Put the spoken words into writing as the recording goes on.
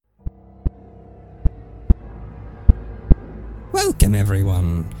Welcome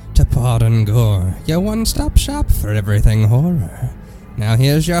everyone to Pod and Gore, your one-stop shop for everything horror. Now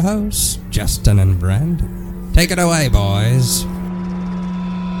here's your hosts, Justin and Brandon. Take it away, boys.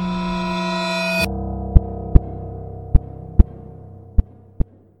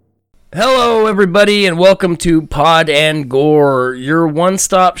 Hello everybody and welcome to Pod and Gore, your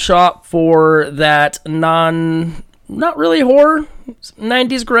one-stop shop for that not really horror,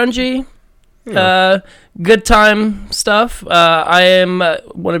 90s grungy, good time stuff. I am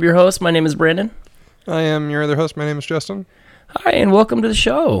one of your hosts. My name is Brandon. I am your other host. My name is Justin. Hi and welcome to the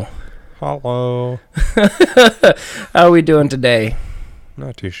show. Hello. How are we doing today?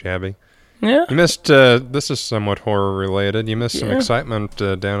 Not too shabby. Yeah. You missed, this is somewhat horror related. You missed some excitement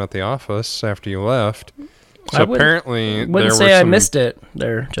down at the office after you left. So apparently Wouldn't say I missed it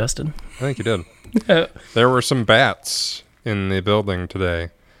there, Justin. I think you did. There were some bats in the building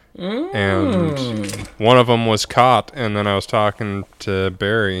today. And one of them was caught, and then I was talking to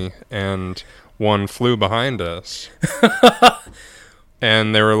Barry, and one flew behind us.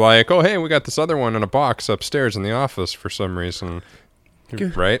 And they were like, oh, hey, we got this other one in a box upstairs in the office for some reason.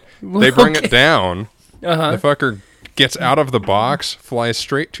 Right? They bring it down. The fucker gets out of the box, flies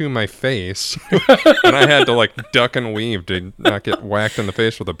straight to my face, and I had to like duck and weave to not get whacked in the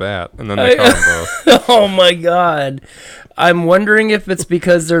face with a bat. And then they caught them both. Oh my god! I'm wondering if it's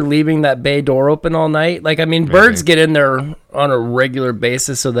because they're leaving that bay door open all night. Like, I mean, Maybe. Birds get in there on a regular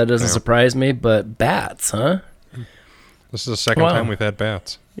basis, so that doesn't surprise me. But bats, huh? This is the second time we've had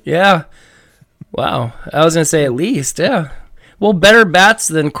bats. Yeah. Wow. I was gonna say at least, yeah. Well, better bats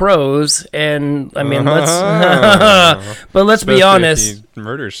than crows, and I mean, let's be honest. If you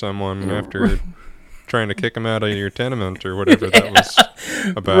murder someone after trying to kick them out of your tenement or whatever that was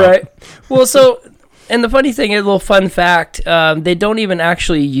about. Right. Well, so, and the funny thing, a little fun fact, they don't even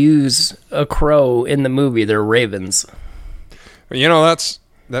actually use a crow in the movie. They're ravens. You know,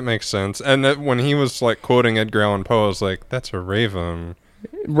 that makes sense. And that when he was like quoting Edgar Allan Poe, I was like, that's a raven.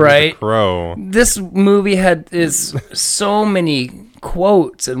 Right. A crow. This movie is so many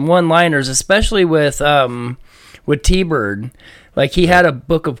quotes and one-liners, especially with T-Bird. Like, he had a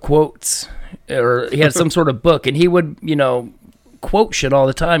book of quotes, or he had some sort of book, and he would, quote shit all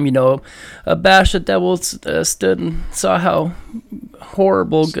the time. Abash the devil stood and saw how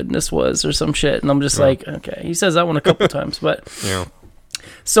horrible goodness was, or some shit. And I'm just like, okay. He says that one a couple times, but yeah.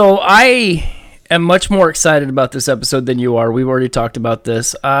 So I am much more excited about this episode than you are. We've already talked about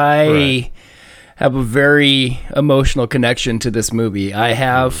this. I have a very emotional connection to this movie. I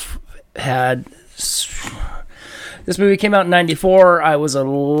have had... This movie came out in 94. I was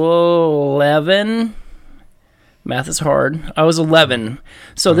 11. Math is hard. I was 11.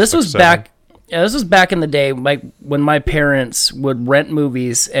 So this was back... Yeah, this was back in the day, like when my parents would rent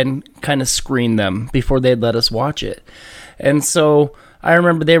movies and kind of screen them before they'd let us watch it. And so I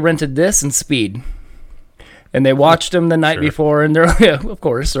remember they rented this and Speed. And they watched them the night before, and they're of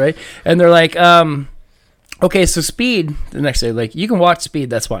course, right? And they're like, okay, so Speed, the next day, like, you can watch Speed,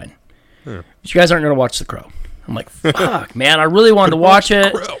 that's fine. But you guys aren't going to watch The Crow. I'm like, fuck, man, I really wanted to watch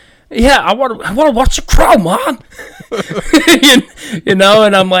it. Yeah, I want to watch The Crow, Mom.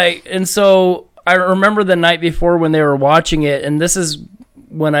 And I'm like, and so I remember the night before when they were watching it, and this is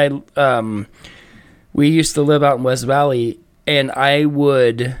when we used to live out in West Valley, and I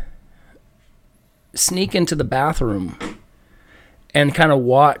would sneak into the bathroom and kind of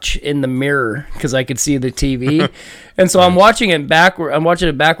watch in the mirror because I could see the TV. And so I'm watching it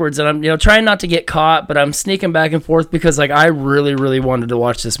backwards, and I'm trying not to get caught, but I'm sneaking back and forth because like I really, really wanted to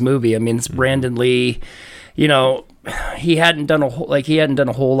watch this movie. I mean, it's Brandon Lee. He hadn't done a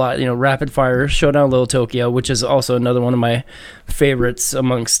whole lot. Rapid Fire, Showdown Little Tokyo, which is also another one of my favorites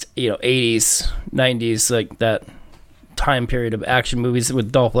amongst 80s, 90s, like that time period of action movies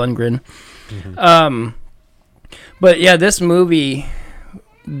with Dolph Lundgren. But yeah, this movie,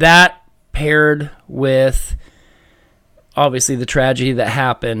 that paired with obviously the tragedy that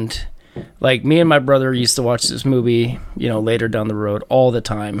happened, like me and my brother used to watch this movie, later down the road all the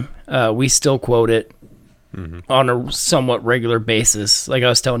time. We still quote it on a somewhat regular basis, like I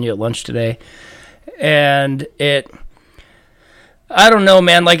was telling you at lunch today. And I don't know,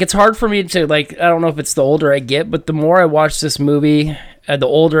 man, like it's hard for me to, like, I don't know if it's the older I get, but the more I watch this movie, the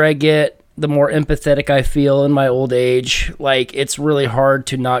older I get, the more empathetic I feel in my old age. Like, it's really hard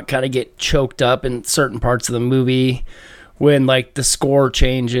to not kind of get choked up in certain parts of the movie when, like, the score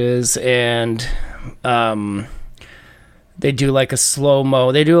changes and they do, like, a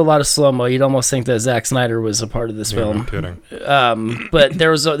slow-mo. They do a lot of slow-mo. You'd almost think that Zack Snyder was a part of this film. No kidding. But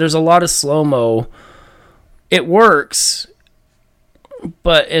there's a lot of slow-mo. It works,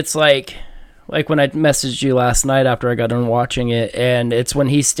 but it's like, like when I messaged you last night after I got done watching it, and it's when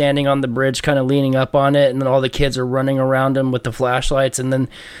he's standing on the bridge kind of leaning up on it, and then all the kids are running around him with the flashlights, and then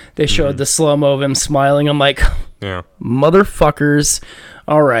they showed the slow-mo of him smiling. I'm like, yeah, motherfuckers.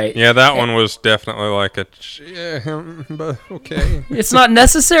 All right. Yeah, that one was definitely like but okay. It's not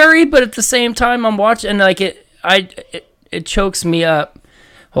necessary, but at the same time, I'm watching, and like it chokes me up.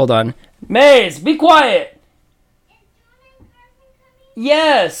 Hold on. Maze, be quiet.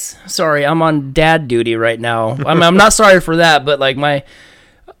 Yes. Sorry, I'm on dad duty right now. I'm not sorry for that, but like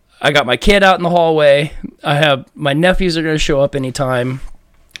I got my kid out in the hallway. I have my nephews are going to show up anytime,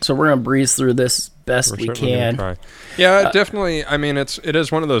 so we're going to breeze through this best we can. Try. Yeah, definitely. I mean, it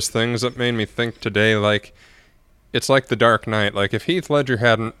is one of those things that made me think today. Like, it's like The Dark Knight. Like, if Heath Ledger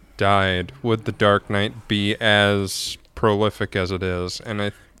hadn't died, would The Dark Knight be as prolific as it is? And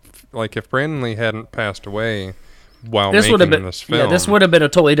if Brandon Lee hadn't passed away while making this film, this would have been a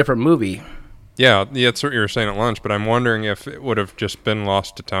totally different movie. Yeah, that's what you were saying at lunch. But I'm wondering if it would have just been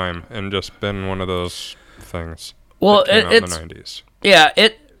lost to time and just been one of those things. Well, it's in the 90s. Yeah,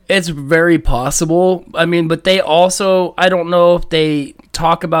 it's very possible. I mean, but they also, I don't know if they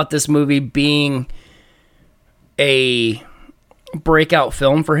talk about this movie being a breakout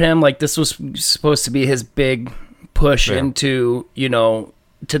film for him. Like, this was supposed to be his big push into, to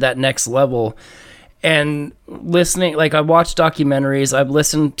that next level. And listening, like, I watched documentaries, I've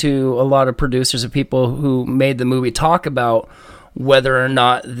listened to a lot of producers and people who made the movie talk about whether or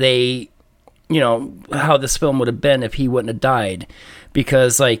not they, how this film would have been if he wouldn't have died.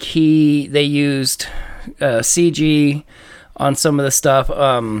 Because like they used CG on some of the stuff.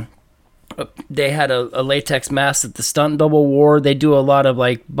 They had a latex mask that the stunt double wore. They do a lot of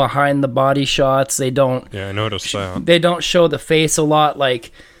like behind the body shots. They don't. Yeah, I noticed that. They don't show the face a lot.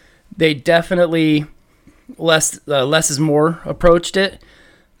 Like they definitely less is more approached it.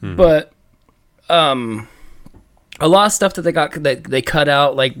 Mm-hmm. But a lot of stuff that they cut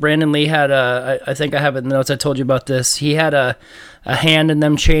out. Like Brandon Lee had I think I have it in the notes. I told you about this. He had a hand in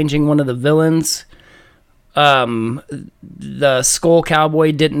them changing one of the villains. The Skull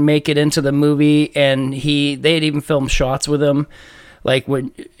Cowboy didn't make it into the movie, and they had even filmed shots with him. Like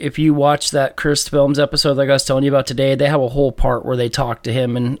if you watch that Cursed Films episode, like I was telling you about today, they have a whole part where they talk to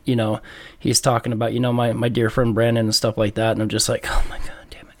him, and he's talking about my dear friend Brandon and stuff like that, and I'm just like, oh my god.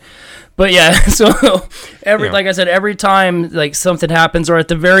 But yeah, so like I said, every time like something happens, or at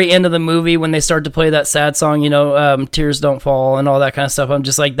the very end of the movie when they start to play that sad song, Tears Don't Fall and all that kind of stuff, I'm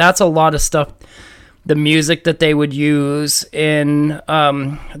just like, that's a lot of stuff. The music that they would use in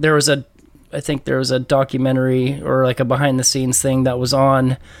I think there was a documentary or like a behind the scenes thing that was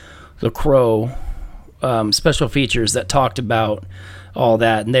on The Crow special features that talked about all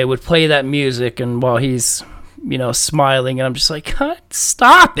that, and they would play that music, and while he's smiling, and I'm just like, God,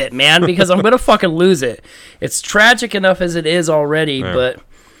 stop it, man, because I'm gonna fucking lose it. It's tragic enough as it is already, but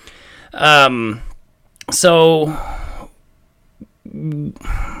so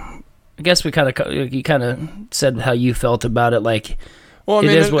I guess you kind of said how you felt about it. Like, well, I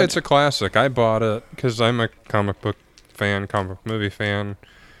mean, it's a classic. I bought it because I'm a comic book movie fan.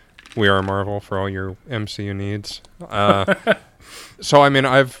 We are Marvel for all your MCU needs. So, I mean,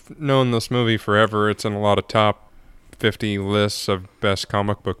 I've known this movie forever. It's in a lot of top 50 lists of best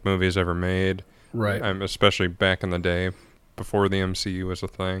comic book movies ever made. Right. Especially back in the day, before the MCU was a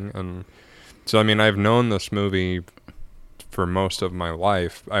thing. And so, I mean, I've known this movie for most of my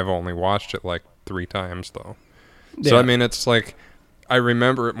life. I've only watched it like 3 times, though. Yeah. So, I mean, it's like, I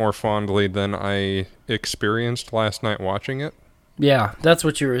remember it more fondly than I experienced last night watching it. Yeah, that's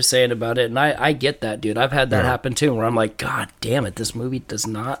what you were saying about it, and I get that, dude. I've had that happen too, where I'm like, God damn it, this movie does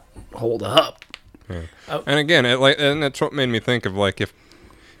not hold up. Yeah. And again, and that's what made me think of like if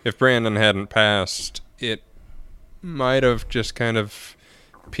Brandon hadn't passed, it might have just kind of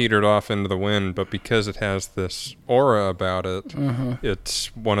petered off into the wind. But because it has this aura about it,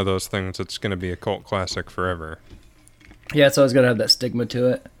 it's one of those things that's going to be a cult classic forever. Yeah, it's always going to have that stigma to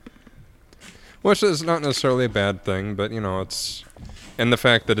it. Which is not necessarily a bad thing, but it's, and the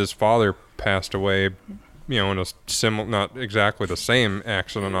fact that his father passed away, in a not exactly the same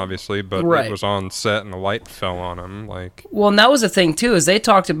accident, obviously, but it was on set and the light fell on him, like. Well, and that was the thing too, is they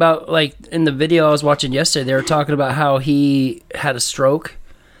talked about, like in the video I was watching yesterday, they were talking about how he had a stroke,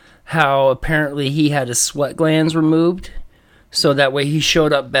 how apparently he had his sweat glands removed, so that way he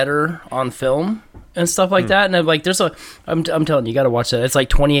showed up better on film. And stuff like that, and I'm like, I'm telling you, got to watch that. It's like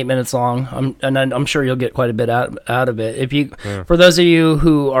 28 minutes long, and I'm sure you'll get quite a bit out of it. For those of you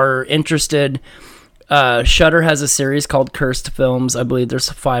who are interested, Shudder has a series called Cursed Films. I believe there's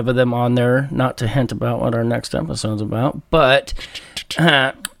 5 of them on there. Not to hint about what our next episode's about, but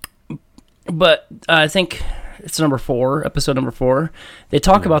but I think it's number 4, episode number 4. They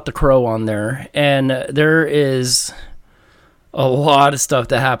talk about the Crow on there, and there is a lot of stuff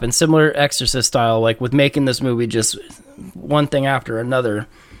that happens, similar Exorcist style, like with making this movie just one thing after another.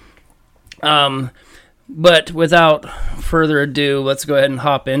 But without further ado, let's go ahead and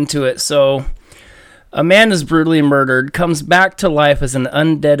hop into it. So, a man is brutally murdered, comes back to life as an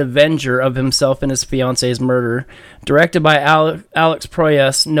undead avenger of himself and his fiance's murder. Directed by Alex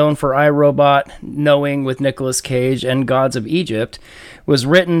Proyas, known for iRobot, Knowing with Nicolas Cage, and Gods of Egypt, was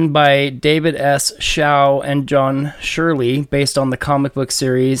written by David S. Shaw and John Shirley, based on the comic book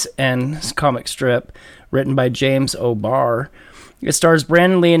series and comic strip, written by James O'Barr. It stars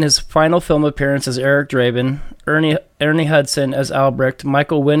Brandon Lee in his final film appearance as Eric Draven, Ernie Hudson as Albrecht,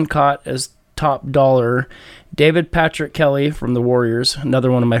 Michael Wincott as Top Dollar, David Patrick Kelly from The Warriors,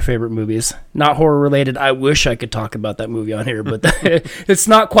 another one of my favorite movies. Not horror related. I wish I could talk about that movie on here, but it's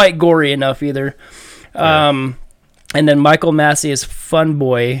not quite gory enough either. And then Michael Massey as Fun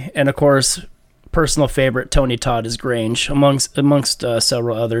Boy, and of course, personal favorite Tony Todd as Grange, amongst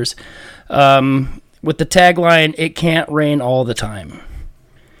several others. With the tagline, "It can't rain all the time."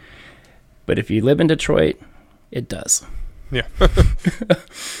 But if you live in Detroit, it does. Yeah.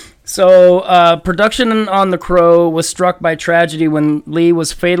 So, production on The Crow was struck by tragedy when Lee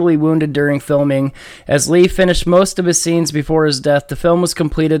was fatally wounded during filming. As Lee finished most of his scenes before his death, the film was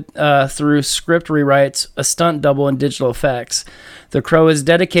completed through script rewrites, a stunt double, and digital effects. The Crow is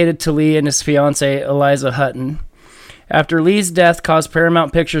dedicated to Lee and his fiancée, Eliza Hutton. After Lee's death caused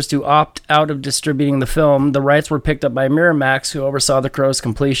Paramount Pictures to opt out of distributing the film, the rights were picked up by Miramax, who oversaw The Crow's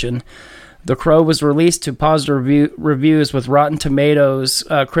completion. The Crow was released to positive reviews, with Rotten Tomatoes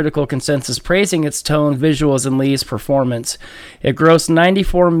critical consensus praising its tone, visuals, and Lee's performance. It grossed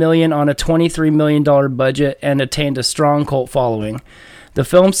 $94 million on a $23 million budget and attained a strong cult following. The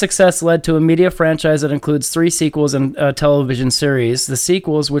film's success led to a media franchise that includes 3 sequels and a television series. The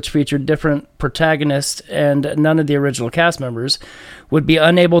sequels, which featured different protagonists and none of the original cast members, would be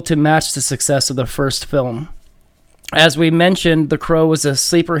unable to match the success of the first film. As we mentioned, The Crow was a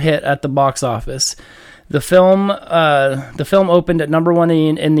sleeper hit at the box office. The film opened at number 1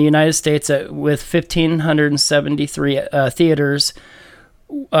 in the United States with 1,573 theaters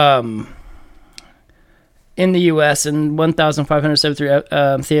in the U.S. and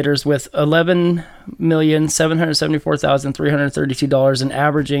 1,573 theaters, with $11,774,332 and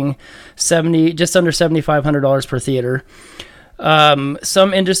averaging just under $7,500 per theater.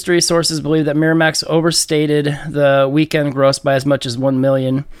 Some industry sources believe that Miramax overstated the weekend gross by as much as $1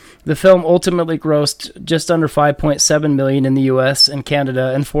 million. The film ultimately grossed just under $5.7 million in the U.S. and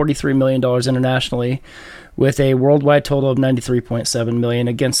Canada and $43 million internationally, with a worldwide total of $93.7 million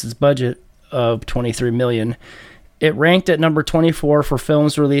against its budget of $23 million. It ranked at number 24 for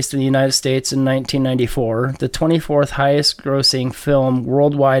films released in the United States in 1994, the 24th highest grossing film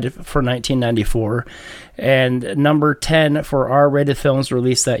worldwide for 1994, and number 10 for R-rated films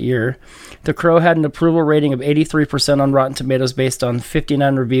released that year. The Crow had an approval rating of 83% on Rotten Tomatoes based on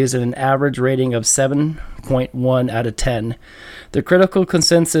 59 reviews and an average rating of 7.1 out of 10. The critical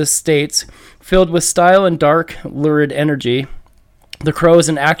consensus states, filled with style and dark, lurid energy, The Crow is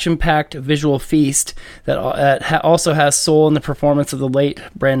an action-packed visual feast that also has soul in the performance of the late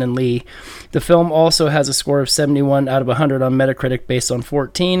Brandon Lee. The film also has a score of 71 out of 100 on Metacritic based on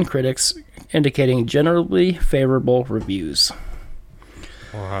 14 critics, indicating generally favorable reviews.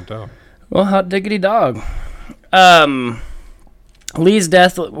 Well, hot dog. Well, hot diggity dog. Lee's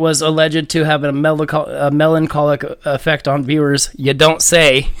death was alleged to have a melancholic effect on viewers. You don't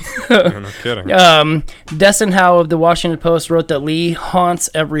say. No kidding. Destin Howe of the Washington Post wrote that Lee haunts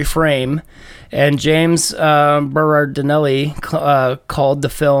every frame, and James Berardinelli called the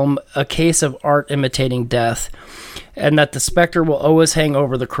film a case of art imitating death, and that the specter will always hang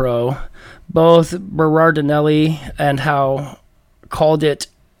over The Crow. Both Berardinelli and Howe called it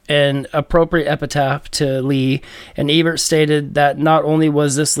an appropriate epitaph to Lee, and Ebert stated that not only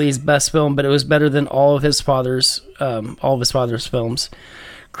was this Lee's best film, but it was better than all of his father's films.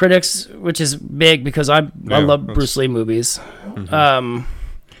 Critics, which is big because I love Bruce Lee movies. Mm-hmm.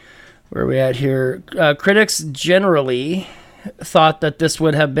 Where are we at here? Critics generally thought that this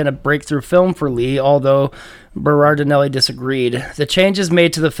would have been a breakthrough film for Lee, although Berardinelli disagreed. The changes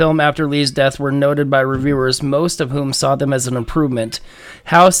made to the film after Lee's death were noted by reviewers, most of whom saw them as an improvement.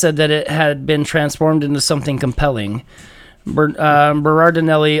 Howe said that it had been transformed into something compelling.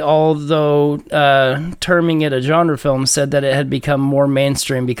 Berardinelli, although terming it a genre film, said that it had become more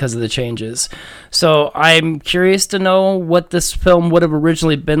mainstream because of the changes. So I'm curious to know what this film would have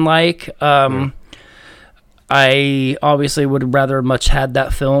originally been like. I obviously would have rather much had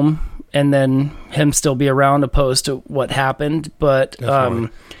that film and then him still be around opposed to what happened. But Definitely.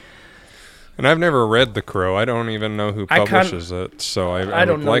 And I've never read The Crow. I don't even know who publishes it, so I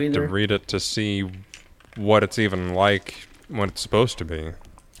would like to read it to see what it's even like, what it's supposed to be.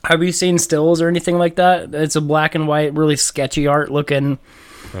 Have you seen stills or anything like that? It's a black and white, really sketchy art looking.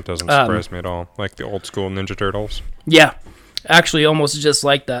 That doesn't surprise me at all. Like the old school Ninja Turtles. Yeah, actually almost just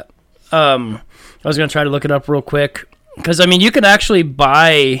like that. I was going to try to look it up real quick. Because, I mean, you can actually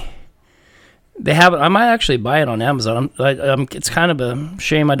buy... They have it. I might actually buy it on Amazon. It's kind of a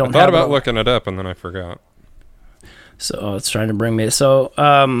shame I don't have it. I thought about looking it up, and then I forgot. So it's trying to bring me... So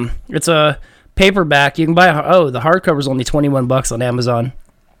it's a paperback. You can buy... the hardcover's only $21 on Amazon.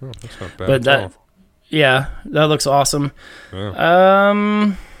 Oh, that's not bad but at all. Yeah, that looks awesome.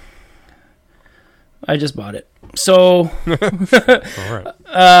 Yeah. I just bought it. So... All right.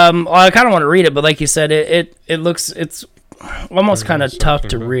 I kind of want to read it, but like you said, it's almost kind of tough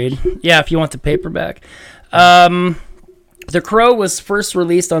to read. Yeah, if you want the paperback. The Crow was first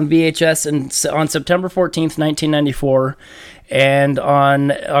released on VHS on September 14th, 1994, and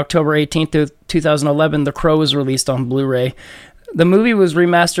on October 18th, 2011, The Crow was released on Blu-ray. The movie was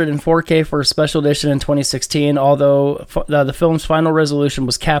remastered in 4K for a special edition in 2016, although the film's final resolution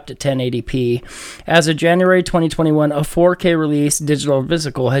was capped at 1080p. As of January 2021, a 4K release, digital or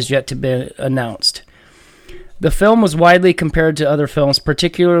physical, has yet to be announced. The film was widely compared to other films,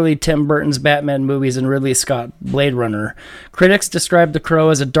 particularly Tim Burton's Batman movies and Ridley Scott's Blade Runner. Critics described The Crow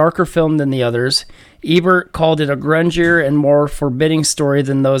as a darker film than the others. Ebert called it a grungier and more forbidding story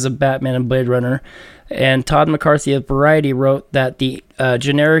than those of Batman and Blade Runner. And Todd McCarthy of Variety wrote that the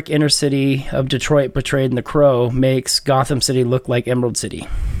generic inner city of Detroit portrayed in The Crow makes Gotham City look like Emerald City.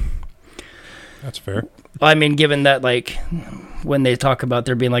 That's fair. I mean, given that, like, when they talk about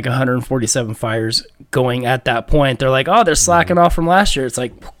there being like 147 fires going at that point, they're like, oh, they're slacking off from last year. It's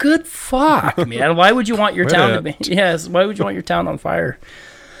like, well, good fuck, man. Why would you want your town to be? Yes, why would you want your town on fire?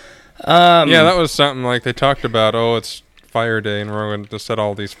 Yeah, that was something like they talked about. Oh, it's fire day, and we're going to set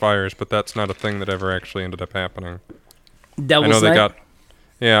all these fires, but that's not a thing that ever actually ended up happening. Devil's Night?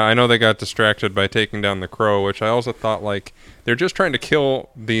 I know they got distracted by taking down the Crow, which I also thought, like, they're just trying to kill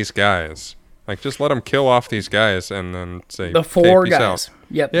these guys. Like, just let them kill off these guys and then say, the four peace guys. out.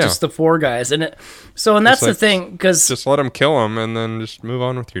 Yep, yeah. Just the four guys. And that's the thing, because... Just let them kill them and then just move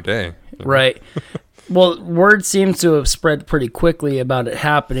on with your day. Right. Well, word seems to have spread pretty quickly about it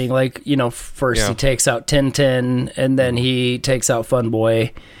happening. Like, first he takes out Tintin, and then he takes out Fun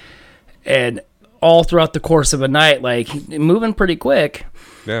Boy. And all throughout the course of a night, like, moving pretty quick.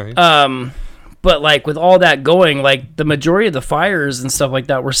 Yeah. But, like, with all that going, like, the majority of the fires and stuff like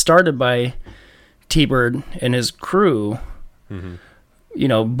that were started by T-Bird and his crew,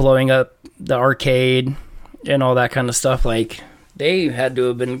 blowing up the arcade and all that kind of stuff. Like, they had to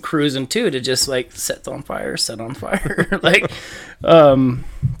have been cruising, too, to just, like, set on fire. Like,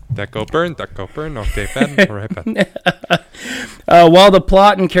 That go burn, okay, bad, all right, bad. While the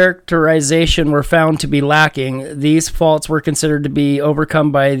plot and characterization were found to be lacking, these faults were considered to be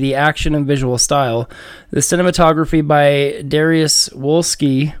overcome by the action and visual style. The cinematography by Darius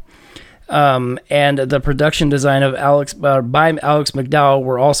Wolski and the production design of by Alex McDowell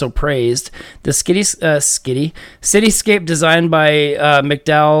were also praised. The cityscape designed by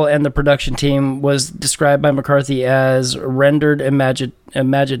McDowell and the production team was described by McCarthy as rendered imaginatively.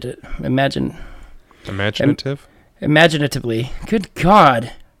 Good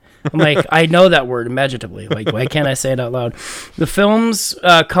God. I'm like, I know that word, imaginatively. Like, why can't I say it out loud? The film's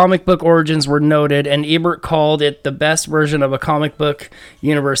comic book origins were noted, and Ebert called it the best version of a comic book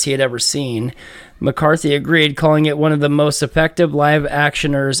universe he had ever seen. McCarthy agreed, calling it one of the most effective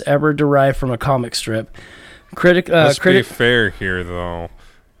live-actioners ever derived from a comic strip. Let's be fair here, though.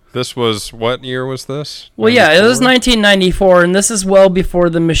 This was, what year was this? Well, 94? Yeah, it was 1994, and this is well before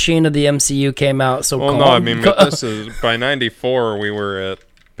the machine of the MCU came out. So, well, no, I mean, but this is, by 94, we were at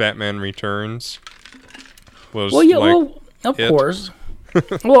Batman Returns. Of course.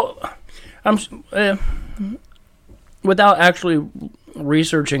 Well, without actually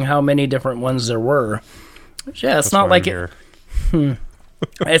researching how many different ones there were. Yeah, it's not like it.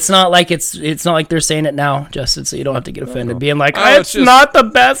 It's not like it's not like they're saying it now, Justin, so you don't have to get offended, being like, it's not the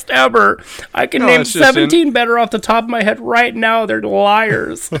best ever. I can name 17 better off the top of my head right now. They're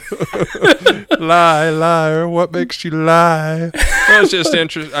liars. Liar, what makes you lie? Well, it's just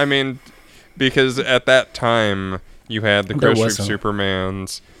interesting. I mean, because at that time, you had the Christopher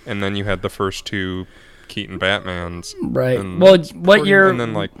Supermans, and then you had the first two Keaton Batmans. Right. Well, what year? And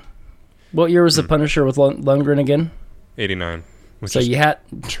then, like, what year was the Punisher with Lundgren again? 89. So you had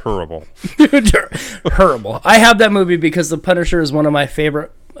terrible. Terrible. I have that movie because The Punisher is one of my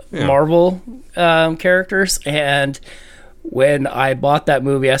favorite Marvel characters. And when I bought that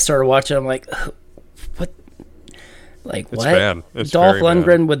movie, I started watching. I'm like, what? Like It's what? bad. It's Dolph very bad.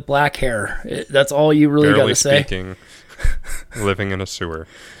 Lundgren with black hair. That's all you really got Barely to say. speaking, living in a sewer.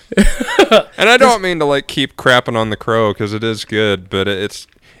 And I don't mean to like keep crapping on The Crow because it is good, but it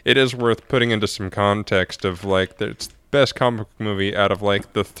is worth putting into some context of like it's the best comic book movie out of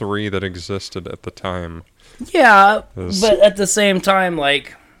like the 3 that existed at the time. Yeah, Is- but at the same time,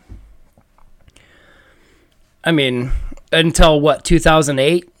 like, I mean, until what,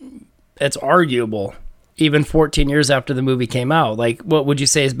 2008, it's arguable. Even 14 years after the movie came out, like, what would you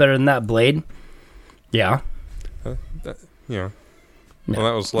say is better than that? Blade? Yeah. Yeah. Well,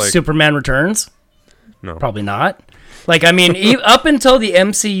 that was like Superman Returns? no. Probably not. Like, I mean, up until the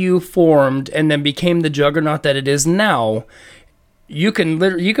MCU formed and then became the juggernaut that it is now, you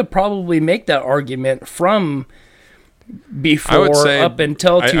could probably make that argument from before I would say up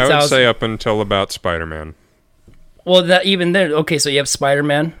until 2000. I would say up until about Spider-Man. Well, that even then, okay, so you have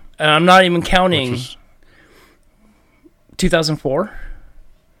Spider-Man, and I'm not even counting Which was, 2004,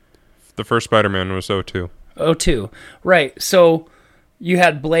 the first Spider-Man was 02. 02, right? So you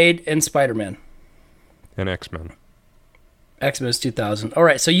had Blade and Spider-Man. And X-Men. X-Men is 2000. All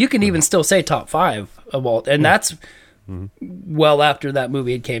right, so you can even still say top 5 of all, and that's well after that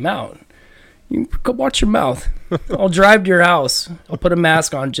movie had came out. You go watch your mouth. I'll drive to your house. I'll put a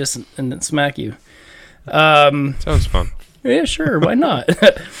mask on just and then smack you. Sounds fun. Yeah, sure. Why not?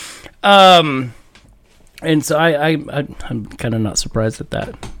 And so I'm kind of not surprised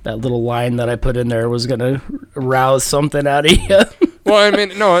that little line that I put in there was going to rouse something out of you. Well, I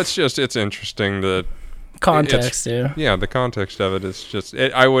mean, no, it's interesting that Context, yeah. yeah, the context of it is just.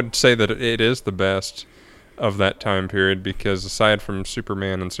 I would say that it is the best of that time period because aside from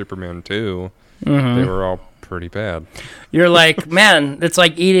Superman and Superman 2, they were all pretty bad. You're like, man, it's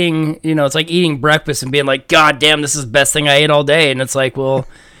like eating, it's like eating breakfast and being like, God damn, this is the best thing I ate all day. And it's like, well,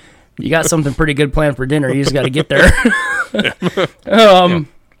 you got something pretty good planned for dinner. You just got to get there.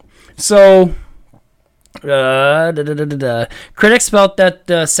 So, critics felt that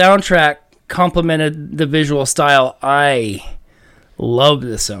the soundtrack complemented the visual style. I love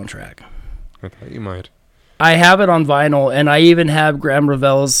the soundtrack. I thought you might. I have it on vinyl, and I even have Graham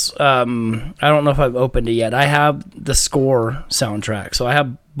Revell's, I don't know if I've opened it yet. I have the score soundtrack, so I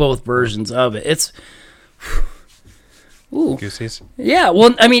have both versions of it. It's... Ooh. Goosies. Yeah,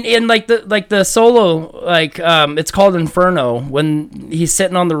 well, I mean, in like the solo, it's called Inferno, when he's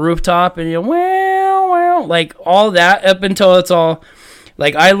sitting on the rooftop and wow, like all that up until it's all,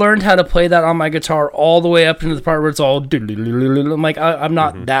 like I learned how to play that on my guitar all the way up into the part where it's all, I'm like, I'm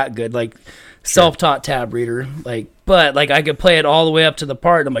not that good, like self-taught tab reader, like, but like I could play it all the way up to the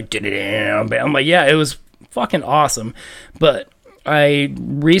part. I'm like, yeah, it was fucking awesome. But I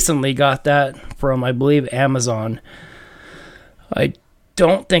recently got that from, I believe, Amazon. I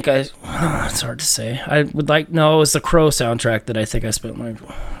don't think it's hard to say. I would like, no, it was the Crow soundtrack that I think I spent my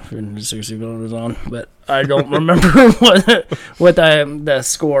 $160 on, but I don't remember what the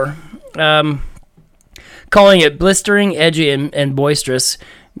score. Calling it blistering, edgy, and boisterous,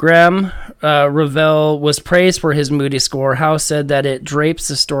 Graham Revell was praised for his moody score. Howe said that it drapes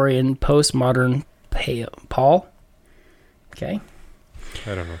the story in postmodern Paul? Okay.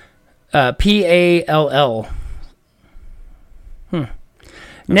 I don't know. Pall.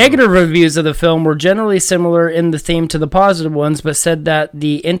 Negative reviews of the film were generally similar in the theme to the positive ones, but said that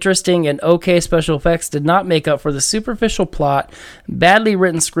the interesting and okay special effects did not make up for the superficial plot, badly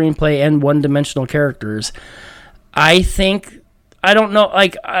written screenplay, and one-dimensional characters. I don't know,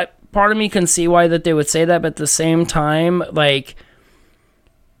 like, part of me can see why that they would say that, but at the same time, like,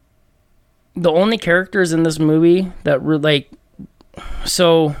 the only characters in this movie that were, like,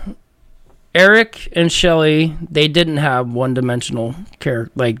 so... Eric and Shelley, they didn't have one-dimensional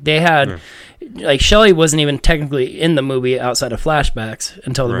character. Like, they had... Like, Shelley wasn't even technically in the movie outside of flashbacks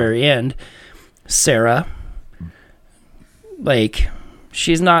until the very end. Sarah, like,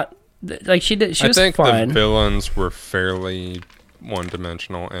 she's not... Like, she was fine. I think the villains were fairly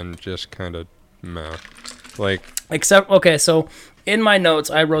one-dimensional and just kind of meh. Like... Except, okay, so in my notes,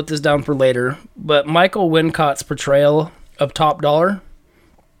 I wrote this down for later, but Michael Wincott's portrayal of Top Dollar...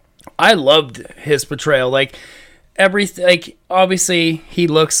 I loved his portrayal. Like, obviously he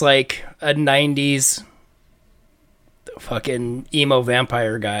looks like a 90s fucking emo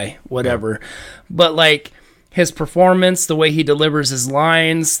vampire guy, whatever. Yeah. But, like, his performance, the way he delivers his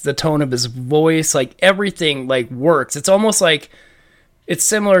lines, the tone of his voice, like, everything, like, works. It's almost like, it's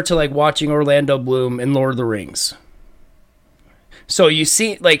similar to, like, watching Orlando Bloom in Lord of the Rings. So you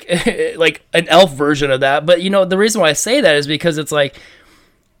see, like, like an elf version of that. But, the reason why I say that is because it's like,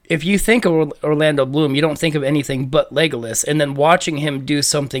 if you think of Orlando Bloom, you don't think of anything but Legolas. And then watching him do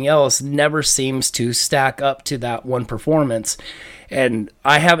something else never seems to stack up to that one performance. And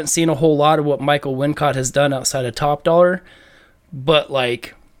I haven't seen a whole lot of what Michael Wincott has done outside of Top Dollar, but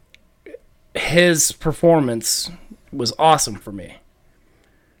like his performance was awesome for me.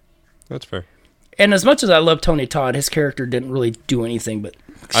 That's fair. And as much as I love Tony Todd, his character didn't really do anything but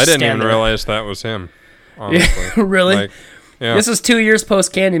I didn't even there. realize that was him. Honestly. Really? Like, yeah. This is 2 years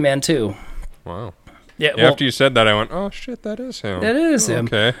post Candyman too. Wow. Yeah. Well, After you said that, I went, "Oh shit, that is him." that is him.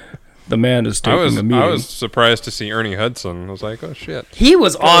 Okay. The man is taking a meeting. I was surprised to see Ernie Hudson. I was like, "Oh shit." He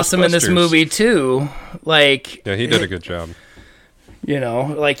was awesome in this Ghostbusters. movie too. Like, Yeah, he did a good job. you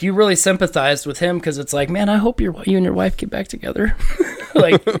know, like you really sympathized with him because it's like, man, I hope you and your wife get back together.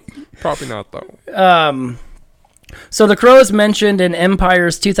 Like, Probably not though. so The Crow is mentioned in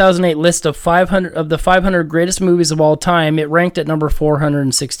Empire's 2008 list of 500 greatest movies of all time. It ranked at number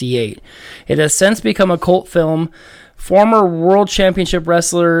 468. It has since become a cult film. Former World Championship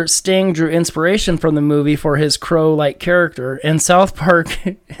wrestler Sting drew inspiration from the movie for his crow-like character. In South Park,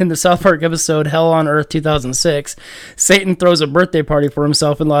 in the South Park episode Hell on Earth 2006, Satan throws a birthday party for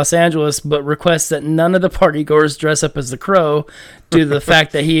himself in Los Angeles, but requests that none of the partygoers dress up as the Crow due to the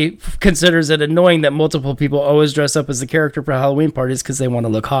fact that he considers it annoying that multiple people always dress up as the character for Halloween parties because they want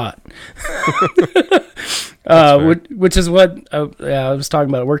to look hot. Which is what I was talking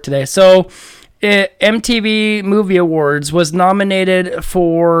about at work today. So, MTV Movie Awards was nominated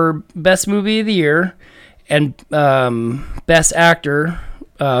for Best Movie of the Year and Best Actor.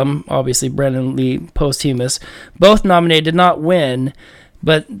 Obviously, Brandon Lee posthumous. Both nominated, did not win,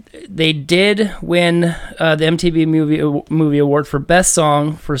 but they did win the MTV Movie Award for Best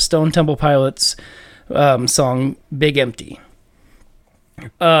Song for Stone Temple Pilots' song "Big Empty."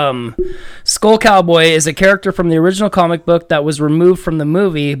 Skull Cowboy is a character from the original comic book that was removed from the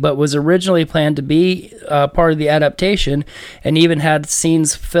movie, but was originally planned to be part of the adaptation and even had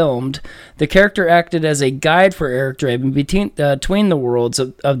scenes filmed. The character acted as a guide for Eric Draven between the worlds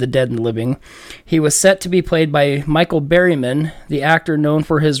of the dead and living. He was set to be played by Michael Berryman, the actor known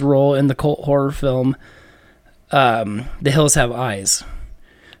for his role in the cult horror film The Hills Have Eyes.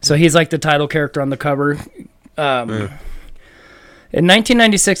 So he's like the title character on the cover. In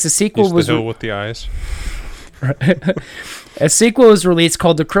 1996, a sequel He's was the hill with the eyes. a sequel was released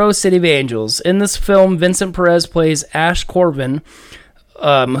called The Crow City of Angels. In this film, Vincent Perez plays Ash Corbin,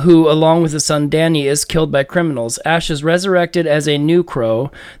 who, along with his son Danny, is killed by criminals. Ash is resurrected as a new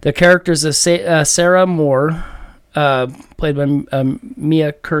crow. The characters of Sarah Moore, played by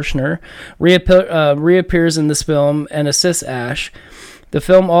Mia Kirshner, reappears in this film and assists Ash. The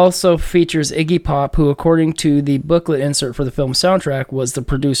film also features Iggy Pop, who, according to the booklet insert for the film soundtrack, was the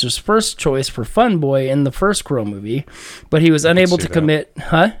producer's first choice for Fun Boy in the first Crow movie, but he was unable to commit.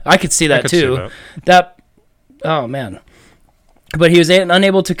 I could see that too. Oh man. But he was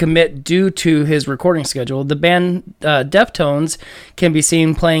unable to commit due to his recording schedule. The band Deftones can be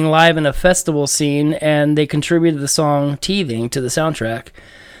seen playing live in a festival scene, and they contributed the song "Teething" to the soundtrack.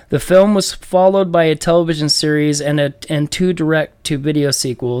 The film was followed by a television series and two direct-to-video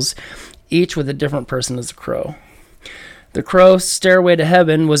sequels, each with a different person as the Crow. The Crow Stairway to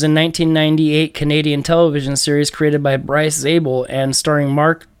Heaven was a 1998 Canadian television series created by Bryce Zabel and starring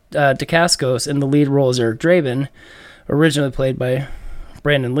Mark Dacascos in the lead role as Eric Draven, originally played by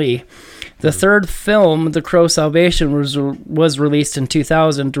Brandon Lee. The third film, The Crow Salvation, was released in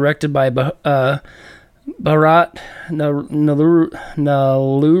 2000, directed by Bharat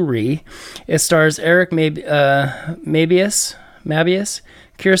Naluri. It stars Eric Mabius,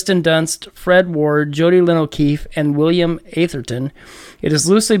 Kirsten Dunst, Fred Ward, Jodie Lynn O'Keefe, and William Atherton. It is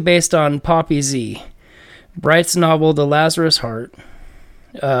loosely based on Poppy Z, Bright's novel The Lazarus Heart.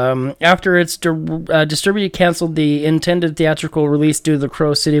 After its distributor canceled the intended theatrical release due to The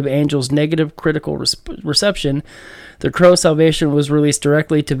Crow City of Angels' negative critical reception, The Crow Salvation was released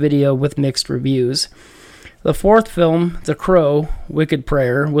directly to video with mixed reviews. The fourth film, The Crow, Wicked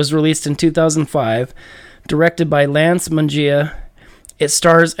Prayer, was released in 2005, directed by Lance Mungia. It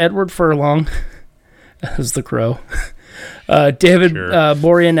stars Edward Furlong as The Crow, David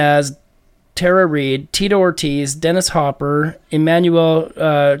Boreanaz, Tara Reid, Tito Ortiz, Dennis Hopper,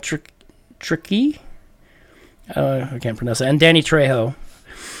 Emmanuel Tricky, I can't pronounce that, and Danny Trejo.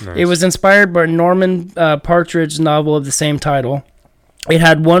 Nice. It was inspired by Norman Partridge's novel of the same title. It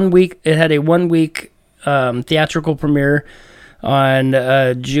had a 1 week theatrical premiere on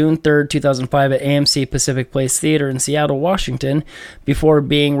June 3rd, 2005 at AMC Pacific Place Theater in Seattle, Washington, before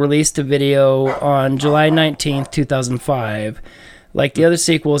being released to video on July 19th, 2005. Like the other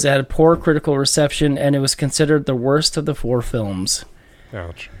sequels, it had a poor critical reception, and it was considered the worst of the four films.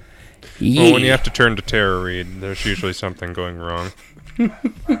 Ouch. Yeah. Well, when you have to turn to Tara Reid, there's usually something going wrong.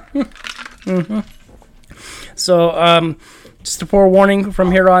 Mm-hmm. So, just a forewarning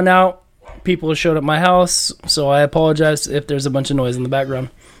from here on out, people have showed up at my house, so I apologize if there's a bunch of noise in the background.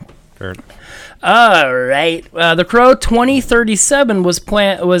 Fair. All right. The Crow 2037 was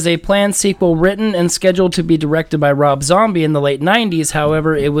a planned sequel written and scheduled to be directed by Rob Zombie in the late 90s.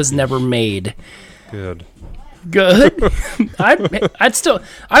 However, it was never made. Good.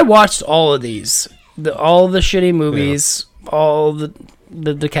 I watched all of these, all the shitty movies, all the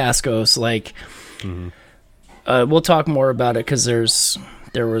Cascos. Like, we'll talk more about it because it's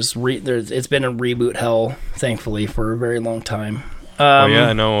been a reboot hell, thankfully, for a very long time.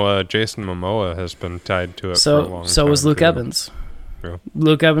 I know Jason Momoa has been tied to it for a long time. So was Luke Evans. Yeah.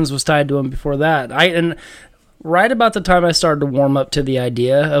 Luke Evans was tied to him before that. And right about the time I started to warm up to the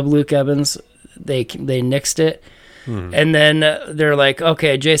idea of Luke Evans, they nixed it. And then they're like,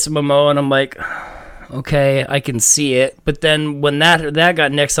 okay, Jason Momoa, and I'm like, okay, I can see it. But then when that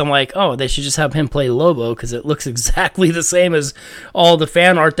got nixed, I'm like, oh, they should just have him play Lobo because it looks exactly the same as all the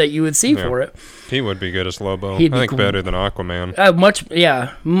fan art that you would see for it. He would be good as Lobo. I think better than Aquaman.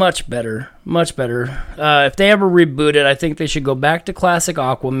 Much better. If they ever reboot it, I think they should go back to classic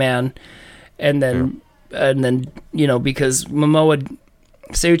Aquaman, and then because Momoa,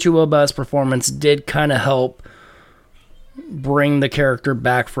 say what you will about his performance, did kind of help bring the character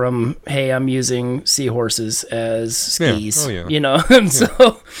back from, hey, I'm using seahorses as skis,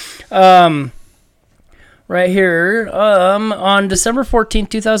 So, right here, on December 14,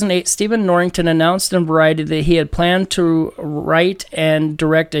 2008, Stephen Norrington announced in Variety that he had planned to write and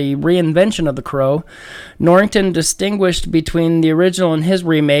direct a reinvention of The Crow. Norrington distinguished between the original and his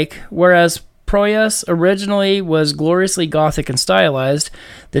remake, whereas Proyas originally was gloriously gothic and stylized.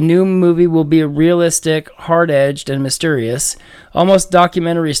 The new movie will be realistic, hard-edged, and mysterious, almost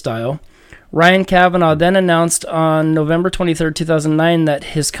documentary style. Ryan Kavanaugh then announced on November 23, 2009, that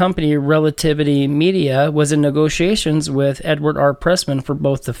his company, Relativity Media, was in negotiations with Edward R. Pressman for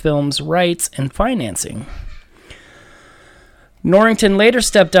both the film's rights and financing. Norrington later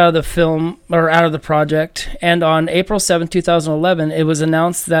stepped out of the project, and on April 7, 2011, it was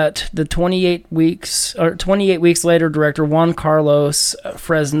announced that the 28 weeks later, director Juan Carlos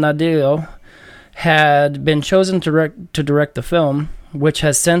Fresnadillo had been chosen to direct the film, which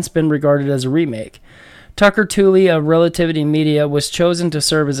has since been regarded as a remake. Tucker Tooley of Relativity Media was chosen to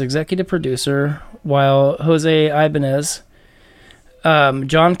serve as executive producer, while Jose Ibanez,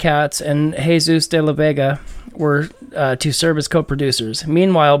 John Katz, and Jesus de la Vega were to serve as co-producers.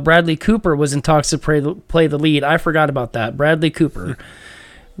 Meanwhile, Bradley Cooper was in talks to play the lead. I forgot about that. Bradley Cooper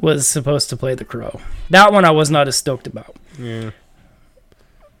was supposed to play the Crow. That one I was not as stoked about. Yeah.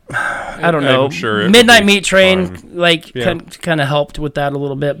 I don't know. I'm sure Midnight Meat Train kind of helped with that a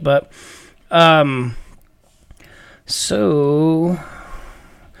little bit, but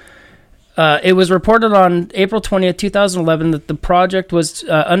it was reported on April 20th, 2011 that the project was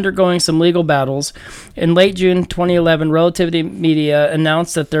undergoing some legal battles. In late June 2011, Relativity Media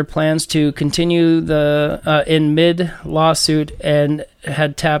announced that their plans to continue in mid-lawsuit and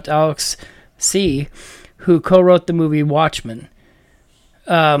had tapped Alex C., who co-wrote the movie Watchmen.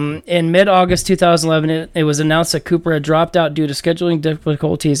 In mid-August 2011, it was announced that Cooper had dropped out due to scheduling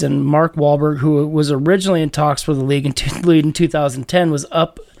difficulties, and Mark Wahlberg, who was originally in talks for the lead in 2010, was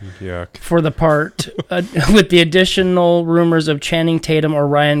up for the part, with the additional rumors of Channing Tatum or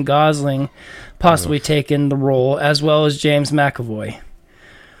Ryan Gosling possibly taking the role, as well as James McAvoy.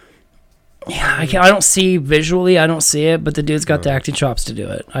 Yeah, I don't see it, but the dude's got the acting chops to do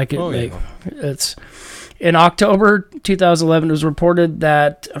it. It's. In October 2011, it was reported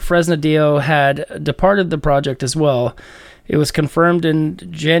that Fresnadillo had departed the project as well. It was confirmed in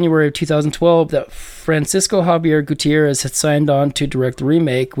January of 2012 that Francisco Javier Gutierrez had signed on to direct the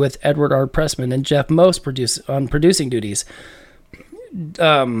remake, with Edward R. Pressman and Jeff Most on producing duties,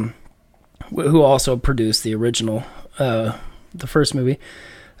 who also produced the original, the first movie.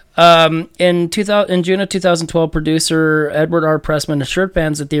 In June of 2012, producer Edward R. Pressman assured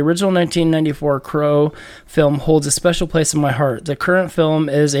fans that the original 1994 Crow film holds a special place in my heart. The current film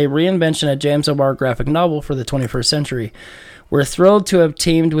is a reinvention of James O'Barr graphic novel for the 21st century. We're thrilled to have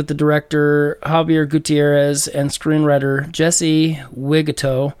teamed with the director Javier Gutierrez and screenwriter Jesse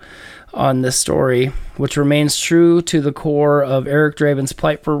Wigato on this story, which remains true to the core of Eric Draven's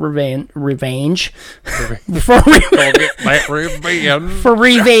plight for revenge. For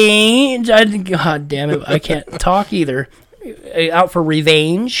revenge. God damn it, I can't talk either. Out for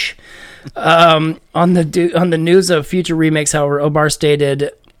revenge. On the news of future remakes, however, O'Barr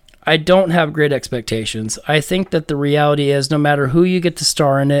stated, I don't have great expectations. I think that the reality is no matter who you get to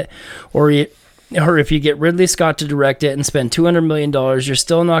star in it, or if you get Ridley Scott to direct it and spend $200 million, you're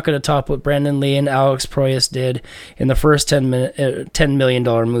still not going to top what Brandon Lee and Alex Proyas did in the first $10 million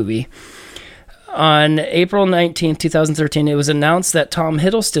movie. On April 19, 2013, it was announced that Tom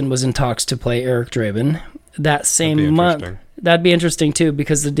Hiddleston was in talks to play Eric Draven. That same month. That'd be interesting, too,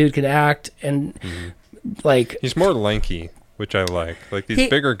 because the dude could act and, He's more lanky, which I like. Like, these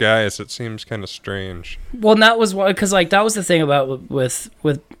bigger guys, it seems kind of strange. Well, and that was why, because, that was the thing about with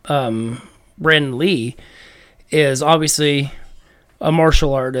Brandon Lee, is obviously a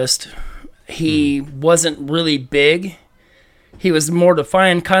martial artist. He wasn't really big. He was more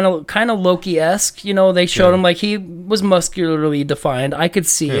defined, kind of Loki-esque. They showed him he was muscularly defined. I could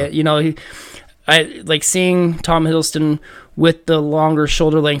see it. I like seeing Tom Hiddleston with the longer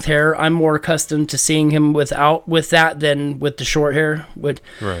shoulder length hair. I'm more accustomed to seeing him with that than with the short hair. But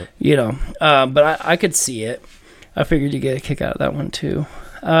I could see it. I figured you'd get a kick out of that one too.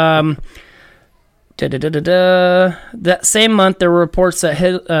 That same month, there were reports that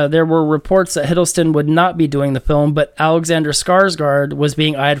Hiddleston would not be doing the film, but Alexander Skarsgård was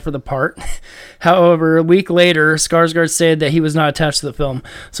being eyed for the part. However, a week later, Skarsgård said that he was not attached to the film.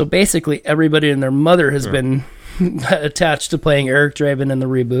 So basically, everybody and their mother has been attached to playing Eric Draven in the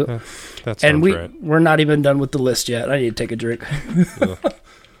reboot. That sounds right. We're not even done with the list yet. I need to take a drink.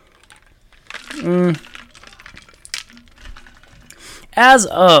 As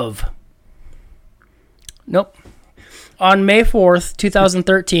of... Nope. On May 4th,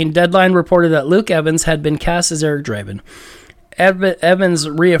 2013, Deadline reported that Luke Evans had been cast as Eric Draven. Evans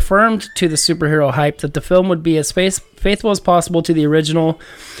reaffirmed to the superhero hype that the film would be as faithful as possible to the original.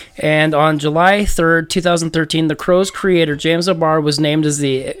 And on July 3rd, 2013, The Crow's creator, James O'Barr, was named as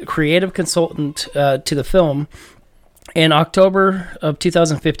the creative consultant to the film. In October of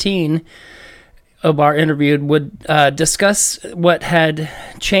 2015... O'Barr interviewed would discuss what had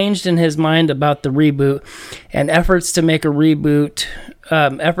changed in his mind about the reboot and efforts to make the reboot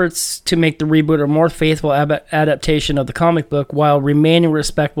a more faithful adaptation of the comic book while remaining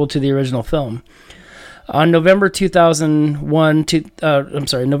respectful to the original film. On November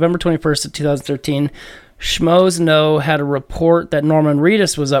 21st of 2013, Schmoes Know had a report that Norman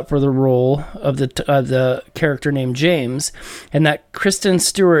Reedus was up for the role of the character named James, and that Kristen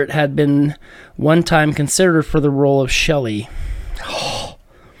Stewart had been one time considered for the role of Shelley. Oh.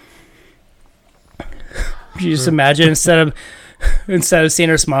 You just imagine instead of seeing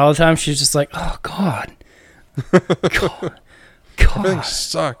her smile all the time, she's just like, "Oh God, God, everything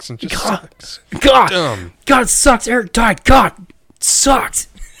sucks and just sucks. God, dumb. God, it sucks. Eric died. God, it sucks.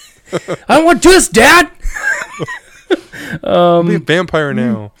 I don't want to do this, Dad." Be a vampire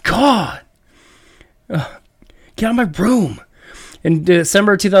now. God, get out of my room. In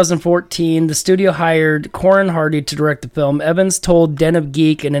December 2014, the studio hired Corin Hardy to direct the film. Evans told Den of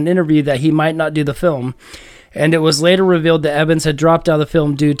Geek in an interview that he might not do the film, and it was later revealed that Evans had dropped out of the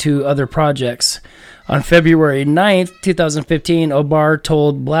film due to other projects. On February 9th, 2015, O'Barr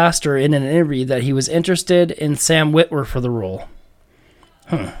told Blaster in an interview that he was interested in Sam Witwer for the role.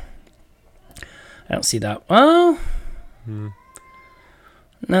 I don't see that. Oh,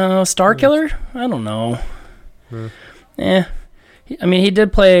 no, Starkiller? I don't know. I mean, he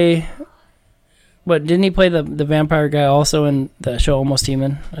did play... What, didn't he play the vampire guy also in the show Almost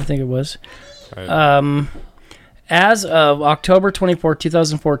Human? I think it was. As of October 24,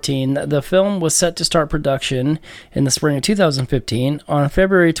 2014, the film was set to start production in the spring of 2015. On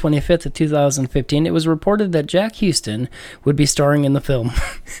February 25th of 2015, it was reported that Jack Houston would be starring in the film.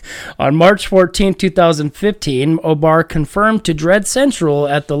 On March 14, 2015, O'Barr confirmed to Dread Central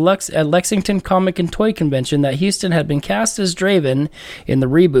at the Lexington Comic and Toy Convention that Houston had been cast as Draven in the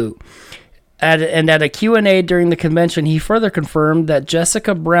reboot. At a Q&A during the convention, he further confirmed that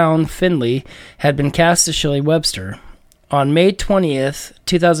Jessica Brown Finley had been cast as Shelley Webster. On May 20th,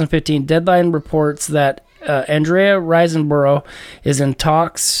 2015, Deadline reports that Andrea Riseborough is in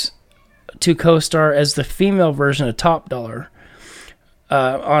talks to co-star as the female version of Top Dollar.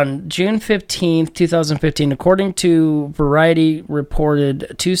 On June 15th, 2015, according to Variety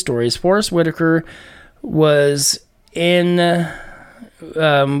reported two stories. Forrest Whitaker is in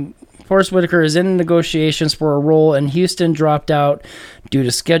negotiations for a role, and Houston dropped out due to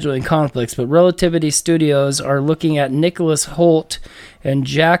scheduling conflicts, but Relativity Studios are looking at Nicholas Hoult and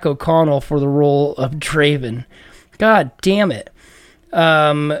Jack O'Connell for the role of Draven. God damn it.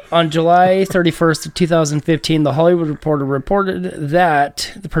 On July 31st of 2015, The Hollywood Reporter reported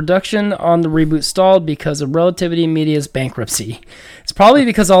that the production on the reboot stalled because of Relativity Media's bankruptcy. It's probably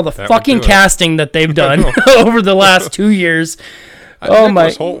because all the fucking casting that they've done over the last 2 years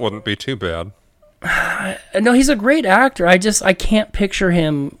Nicholas Hoult wouldn't be too bad. No, he's a great actor. I can't picture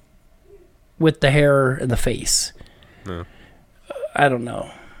him with the hair and the face. Yeah. I don't know.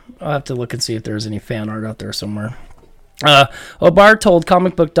 I'll have to look and see if there's any fan art out there somewhere. O'Barr told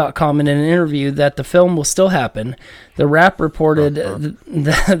comicbook.com in an interview that the film will still happen. The Wrap reported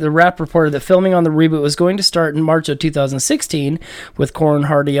that filming on the reboot was going to start in March of 2016 with Corin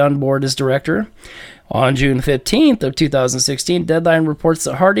Hardy on board as director. On June 15th of 2016, Deadline reports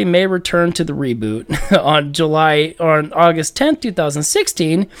that Hardy may return to the reboot. On August 10th,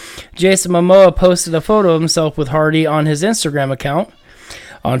 2016, Jason Momoa posted a photo of himself with Hardy on his Instagram account.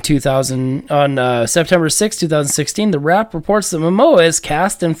 On September 6, 2016, The Wrap reports that Momoa is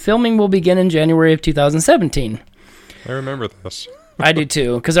cast and filming will begin in January of 2017. I remember this. I do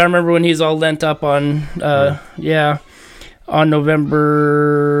too, because I remember when he's all lent up on, on November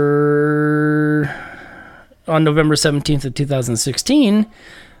 17th of 2016.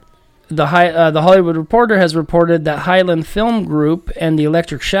 The Hollywood Reporter has reported that Highland Film Group and the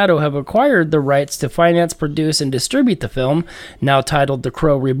Electric Shadow have acquired the rights to finance, produce, and distribute the film, now titled The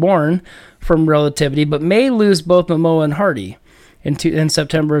Crow Reborn, from Relativity, but may lose both Momoa and Hardy. In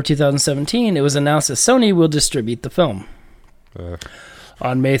September of 2017, it was announced that Sony will distribute the film.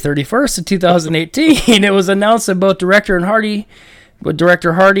 On May 31st of 2018, it was announced that both director Hardy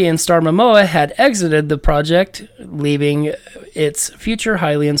and star Momoa had exited the project, leaving its future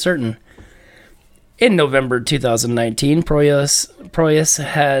highly uncertain. In November 2019, Proyas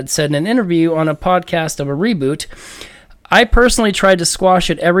had said in an interview on a podcast of a reboot, "I personally tried to squash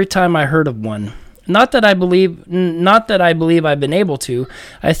it every time I heard of one. Not that I believe I've been able to.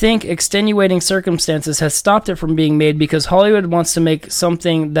 I think extenuating circumstances has stopped it from being made because Hollywood wants to make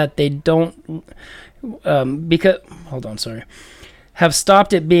something that they don't have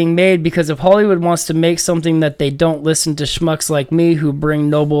stopped it being made because if Hollywood wants to make something that they don't listen to schmucks like me who bring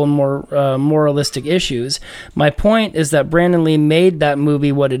noble and more moralistic issues. My point is that Brandon Lee made that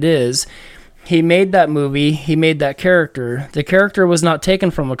movie what it is. He made that movie. He made that character. The character was not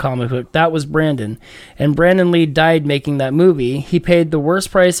taken from a comic book. That was Brandon. And Brandon Lee died making that movie. He paid the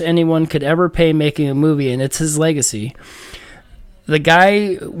worst price anyone could ever pay making a movie, and it's his legacy. The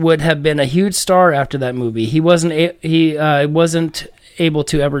guy would have been a huge star after that movie. He wasn't able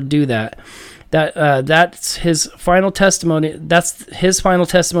to ever do that. That's his final testimony. That's his final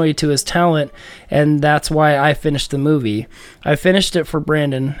testimony to his talent, and that's why I finished the movie. I finished it for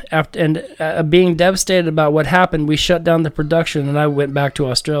Brandon. Being devastated about what happened, we shut down the production, and I went back to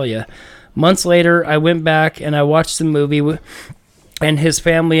Australia. Months later, I went back and I watched the movie. And his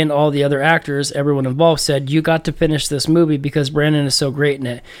family and all the other actors, everyone involved, said, "You got to finish this movie because Brandon is so great in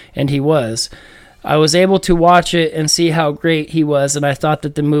it." And he was. I was able to watch it and see how great he was, and I thought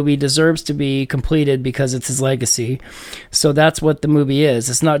that the movie deserves to be completed because it's his legacy. So that's what the movie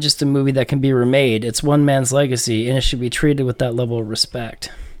is. It's not just a movie that can be remade. It's one man's legacy, and it should be treated with that level of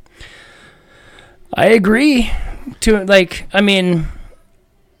respect. I agree. Well, that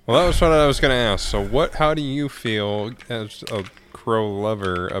was what I was going to ask. So how do you feel as a Crow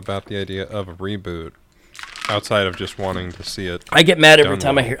lover about the idea of a reboot outside of just wanting to see it? I get mad every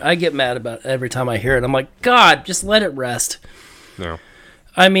time I hear it. I'm like, God, just let it rest. No.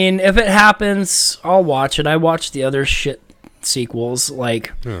 I mean, if it happens, I'll watch it. I watch the other shit sequels. Nothing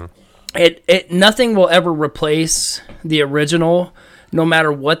will ever replace the original. No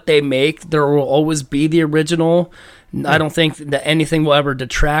matter what they make, there will always be the original. I don't think that anything will ever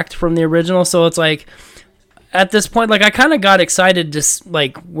detract from the original. So it's like, at this point, I kind of got excited just,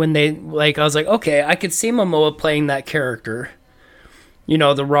 when they, I was like, okay, I could see Momoa playing that character. You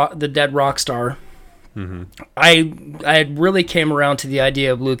know, the dead rock star. Mm-hmm. I really came around to the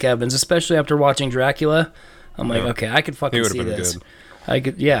idea of Luke Evans, especially after watching Dracula. I'm like, okay, I could fucking see this. Good. I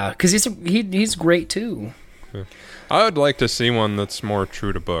could, yeah, because he's great too. Yeah. I would like to see one that's more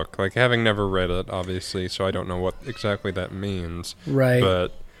true to book. Having never read it, obviously, so I don't know what exactly that means. Right.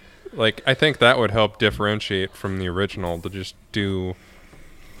 But I think that would help differentiate from the original to just do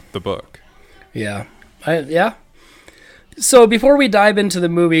the book. Yeah. Yeah. So before we dive into the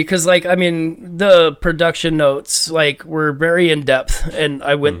movie, because, the production notes, were very in-depth, and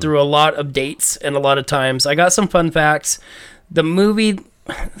I went through a lot of dates and a lot of times. I got some fun facts. The movie,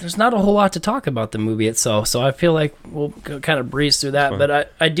 there's not a whole lot to talk about the movie itself, so I feel like we'll kind of breeze through that.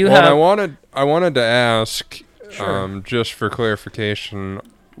 But I do have... I wanted to ask, sure. Just for clarification,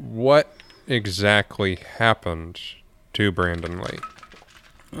 what exactly happened to Brandon Lee?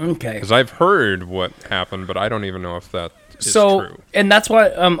 Okay. Because I've heard what happened, but I don't even know if that is true. And that's why,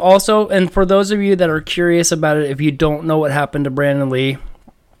 also, and for those of you that are curious about it, if you don't know what happened to Brandon Lee,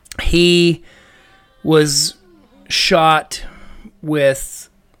 he was shot with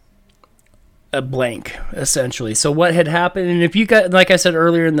a blank, essentially. So what had happened, and if you guys, like I said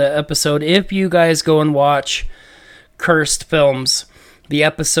earlier in the episode, if you guys go and watch Cursed Films, the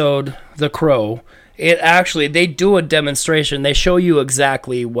episode The Crow, they do a demonstration. They show you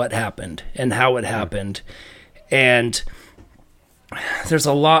exactly what happened and how it happened. And there's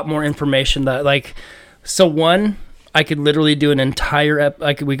a lot more information that, like, so one, I could literally do an entire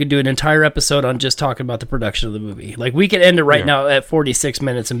we could do an entire episode on just talking about the production of the movie. Like, we could end it right now at 46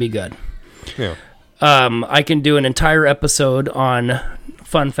 minutes and be good. Yeah. I can do an entire episode on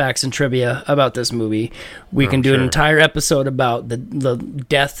fun facts and trivia about this movie. We can do an entire episode about the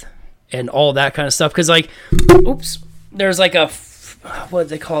death and all that kind of stuff. Because, like, there's like what do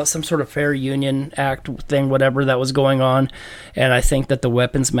they call it? Some sort of Fair Union Act thing, whatever that was going on. And I think that the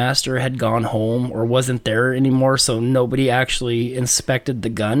weapons master had gone home or wasn't there anymore, so nobody actually inspected the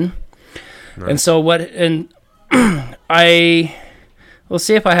gun. Right. And so we'll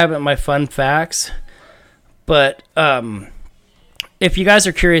see if I have it in my fun facts. But if you guys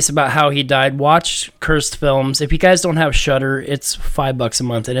are curious about how he died, watch Cursed Films. If you guys don't have Shudder, it's $5 a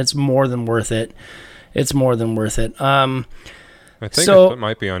month, and it's more than worth it. It's more than worth it. I think it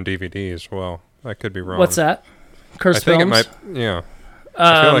might be on DVD as well. I could be wrong. What's that? Cursed Films? I think it might, yeah.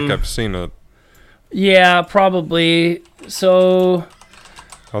 I feel like I've seen it. Yeah, probably. So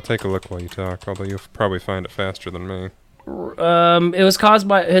I'll take a look while you talk, although you'll probably find it faster than me. It was caused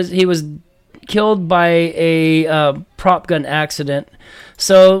by he was killed by a prop gun accident.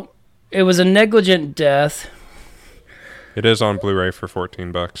 So it was a negligent death. It is on Blu-ray for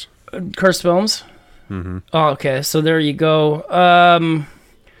 $14. Cursed Films? Mm-hmm. Oh, okay. So there you go.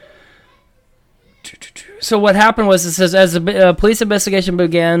 So what happened was, it says, as a police investigation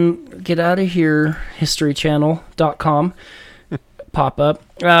began, get out of here, historychannel.com. pop up.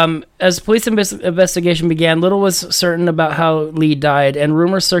 As police investigation began, little was certain about how Lee died, and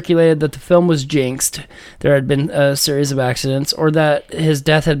rumors circulated that the film was jinxed. There had been a series of accidents, or that his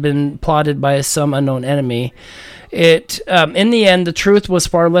death had been plotted by some unknown enemy. In the end, the truth was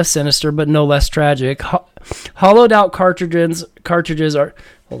far less sinister, but no less tragic. Hollowed out cartridges are...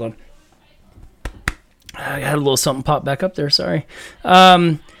 Hold on. I had a little something pop back up there, sorry.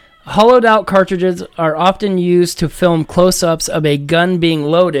 Hollowed out cartridges are often used to film close-ups of a gun being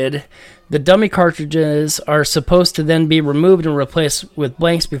loaded. The dummy cartridges are supposed to then be removed and replaced with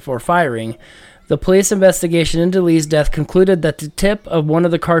blanks before firing. The police investigation into Lee's death concluded that the tip of one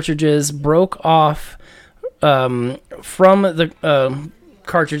of the cartridges broke off from the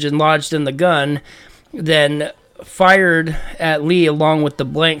cartridge and lodged in the gun, then fired at Lee along with the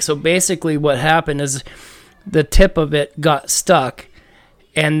blank. So basically what happened is the tip of it got stuck,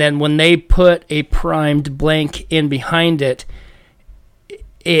 and then when they put a primed blank in behind it,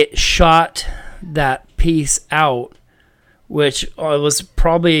 it shot that piece out, which was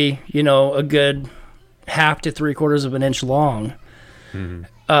probably, a good 1/2 to 3/4 of an inch long.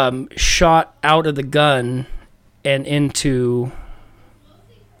 Mm-hmm. Shot out of the gun and into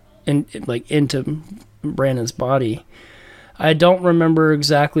Brandon's body. I don't remember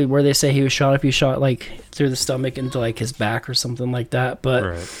exactly where they say he was shot. If he shot through the stomach into his back or something like that.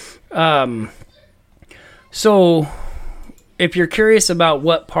 But right. So if you're curious about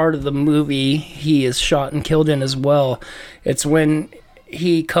what part of the movie he is shot and killed in as well, it's when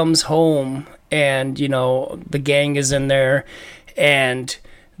he comes home and the gang is in there and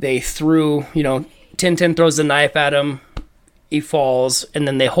they threw, Tintin throws the knife at him, he falls, and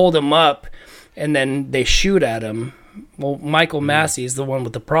then they hold him up, and then they shoot at him. Well, Michael Massey is the one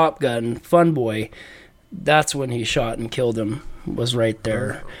with the prop gun, Fun Boy. That's when he shot and killed him, was right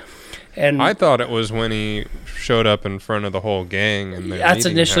there. And I thought it was when he showed up in front of the whole gang. And that's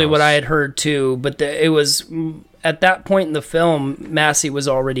initially what I had heard too, but it was at that point in the film, Massey was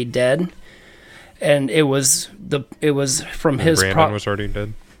already dead, and it was from his. Brandon was already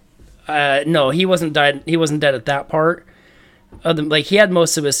dead. No, he wasn't died. He wasn't dead at that part. He had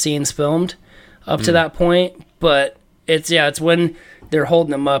most of his scenes filmed up to that point, but it's when they're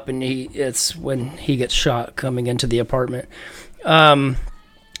holding him up, and it's when he gets shot coming into the apartment.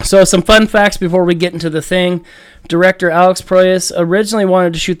 So some fun facts before we get into the thing. Director Alex Proyas originally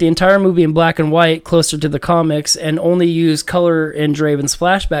wanted to shoot the entire movie in black and white, closer to the comics, and only use color in Draven's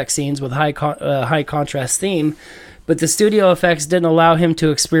flashback scenes with high contrast theme, but the studio effects didn't allow him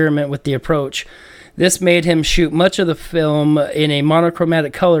to experiment with the approach. This made him shoot much of the film in a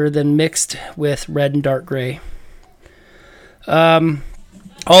monochromatic color, then mixed with red and dark gray.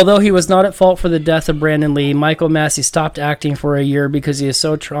 Although he was not at fault for the death of Brandon Lee, Michael Massey stopped acting for a year because he is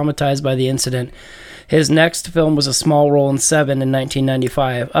so traumatized by the incident. His next film was a small role in Seven in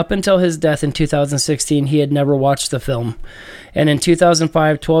 1995. Up until his death in 2016, he had never watched the film. And in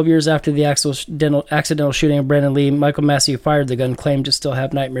 2005, 12 years after the accidental shooting of Brandon Lee, Michael Massey, who fired the gun, claimed to still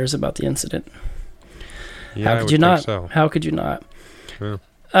have nightmares about the incident. Yeah, How could you not? So. How could you not?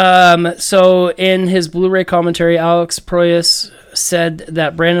 Yeah. So in his Blu-ray commentary, Alex Proyas said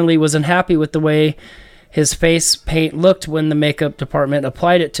that Brandon Lee was unhappy with the way his face paint looked when the makeup department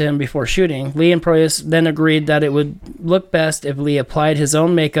applied it to him before shooting. Lee and Proyas then agreed that it would look best if Lee applied his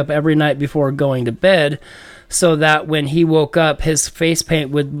own makeup every night before going to bed, so that when he woke up, his face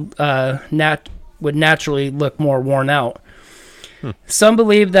paint would naturally look more worn out. Some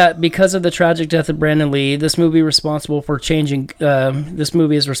believe that because of the tragic death of Brandon Lee, this movie is responsible for changing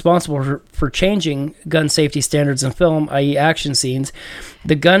gun safety standards in film, i.e. action scenes.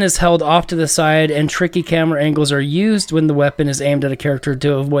 The gun is held off to the side and tricky camera angles are used when the weapon is aimed at a character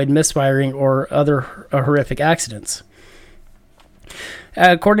to avoid misfiring or other horrific accidents.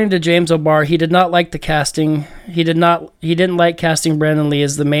 According to James O'Barr, he did not like the casting. He didn't like casting Brandon Lee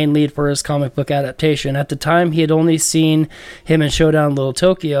as the main lead for his comic book adaptation. At the time, he had only seen him in Showdown Little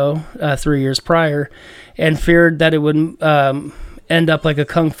Tokyo 3 years prior, and feared that it would end up like a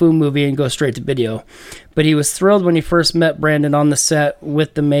kung fu movie and go straight to video. But he was thrilled when he first met Brandon on the set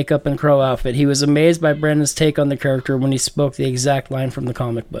with the makeup and crow outfit. He was amazed by Brandon's take on the character when he spoke the exact line from the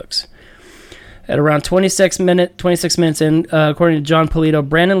comic books. At around 26 minutes in, according to John Polito,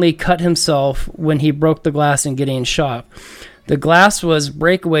 Brandon Lee cut himself when he broke the glass in Gideon's shop. The glass was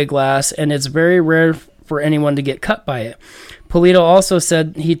breakaway glass, and it's very rare for anyone to get cut by it. Polito also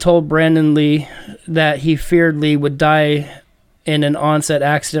said he told Brandon Lee that he feared Lee would die in an on-set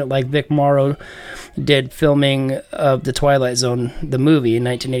accident like Vic Morrow did filming of The Twilight Zone, the movie, in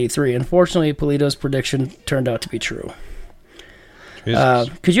 1983. Unfortunately, Polito's prediction turned out to be true.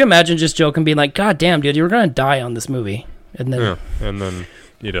 Could you imagine just joking, being like, God damn, dude, you were going to die on this movie. And then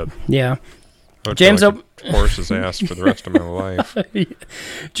you did. Yeah. James horse his ass for the rest of my life.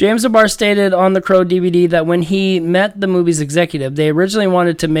 James O'Barr stated on the Crow DVD that when he met the movie's executive, they originally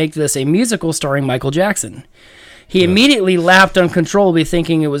wanted to make this a musical starring Michael Jackson. He immediately laughed uncontrollably,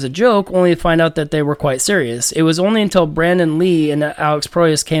 thinking it was a joke, only to find out that they were quite serious. It was only until Brandon Lee and Alex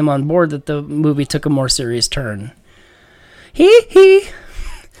Proyas came on board that the movie took a more serious turn.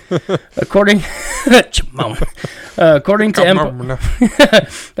 According to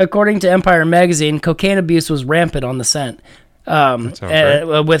Empire Magazine, cocaine abuse was rampant on the set.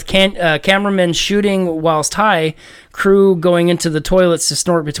 With cameramen shooting whilst high, crew going into the toilets to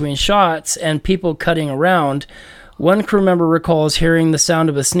snort between shots, and people cutting around. One crew member recalls hearing the sound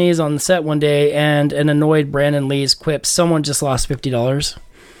of a sneeze on the set one day and an annoyed Brandon Lee's quip, "Someone just lost $50."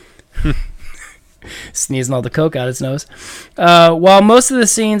 Sneezing all the coke out his nose. While most of the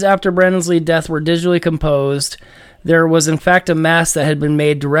scenes after Brandon Lee's death were digitally composed, there was in fact a mask that had been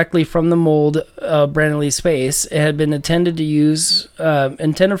made directly from the mold of Brandon Lee's face. It had been intended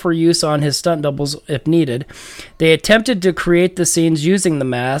for use on his stunt doubles if needed. They attempted to create the scenes using the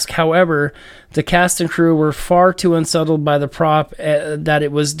mask. However, the cast and crew were far too unsettled by the prop that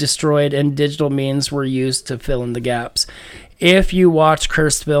it was destroyed, and digital means were used to fill in the gaps. If you watch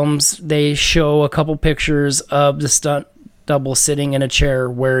Cursed Films, they show a couple pictures of the stunt double sitting in a chair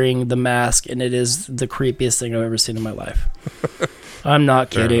wearing the mask, and it is the creepiest thing I've ever seen in my life. I'm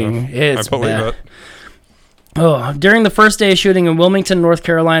not kidding. It's I believe it. During the first day of shooting in Wilmington, North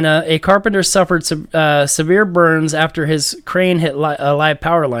Carolina, a carpenter suffered severe burns after his crane hit live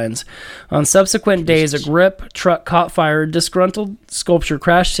power lines. On subsequent days, a grip truck caught fire. Disgruntled sculptor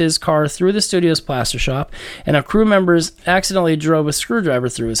crashed his car through the studio's plaster shop, and a crew member accidentally drove a screwdriver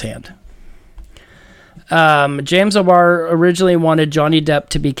through his hand. James O'Barr originally wanted Johnny Depp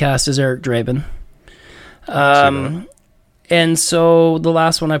to be cast as Eric Draven. And so the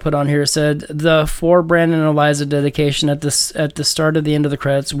last one I put on here said the for Brandon and Eliza dedication at the start of the end of the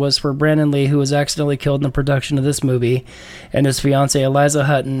credits was for Brandon Lee, who was accidentally killed in the production of this movie, and his fiancée Eliza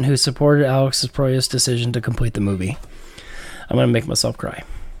Hutton, who supported Alex Proyas' decision to complete the movie. I'm gonna make myself cry.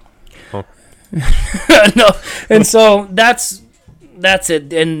 Oh. No, and so that's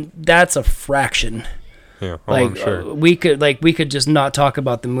it, and that's a fraction. Yeah, I'm sure. We could just not talk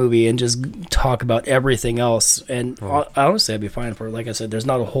about the movie and just talk about everything else. And honestly, I'd be fine for it. Like I said, there's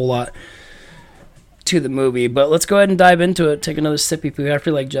not a whole lot to the movie. But let's go ahead and dive into it. Take another sippy poo. I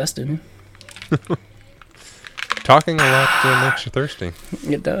feel like Justin. Talking a lot makes you thirsty.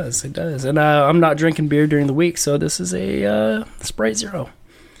 It does. And I'm not drinking beer during the week, so this is a Sprite Zero.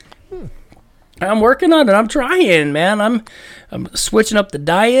 I'm working on it. I'm trying, man. I'm switching up the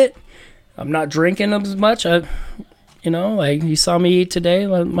diet. I'm not drinking as much. Like you saw me eat today,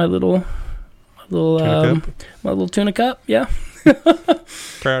 my little tuna cup. Yeah.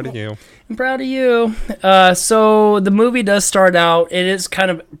 Proud of you. I'm proud of you. So the movie does start out. It is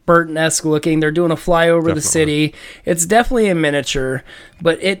kind of Burton-esque looking. They're doing a flyover the city. It's definitely a miniature,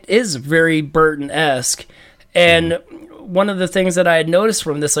 but it is very Burton-esque. And one of the things that I had noticed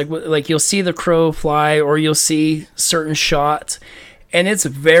from this, like you'll see the crow fly, or you'll see certain shots, and it's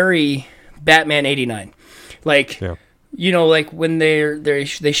very Batman '89. Like, like when they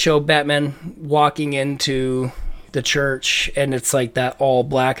show Batman walking into the church, and it's like that all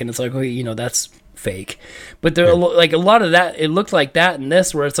black, and it's like, that's fake. But there, like a lot of that, it looked like that in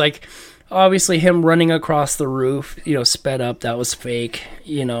this, where it's like, obviously him running across the roof, sped up, that was fake,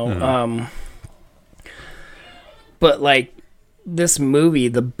 but like this movie,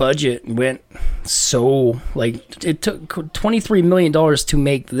 the budget went so, like, it took $23 million to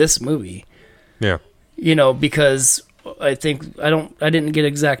make this movie. Yeah. Because I think, I didn't get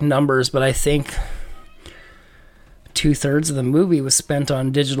exact numbers, but I think 2/3 of the movie was spent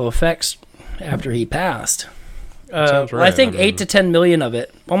on digital effects after he passed. Sounds right. I think 8 to 10 million of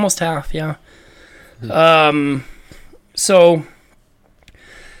it, almost half. Yeah. So,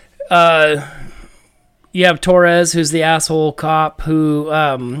 you have Torres, who's the asshole cop who,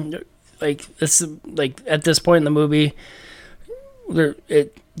 at this point in the movie,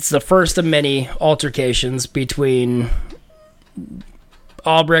 it's the first of many altercations between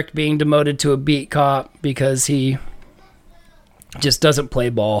Albrecht being demoted to a beat cop because he just doesn't play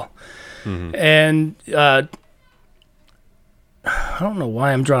ball. And I don't know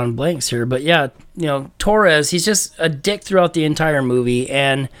why I'm drawing blanks here, but Torres, he's just a dick throughout the entire movie,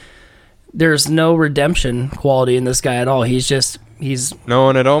 and there's no redemption quality in this guy at all. He's no,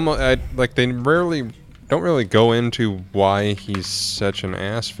 and it almost they don't really go into why he's such an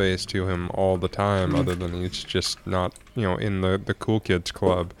ass face to him all the time, other than he's just not in the cool kids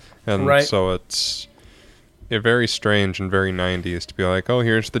club, and so it's very strange and very 90s to be like, oh,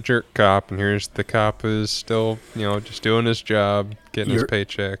 here's the jerk cop, and here's the cop who's still just doing his job, getting his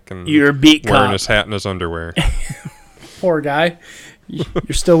paycheck, and you're a beat wearing cop. his hat and his underwear. Poor guy.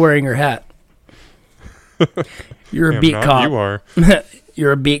 You're still wearing your hat. You're a beat cop. You are.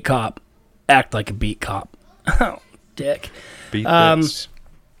 You're a beat cop. Act like a beat cop. Oh, dick. Beat bits.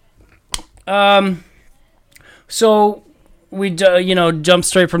 So we jump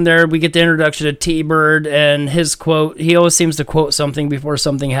straight from there. We get the introduction to T-Bird and his quote. He always seems to quote something before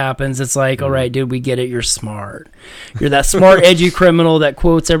something happens. It's like, all right, dude, we get it. You're smart. You're that smart, edgy criminal that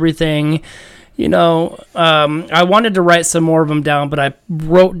quotes everything. I wanted to write some more of them down, but I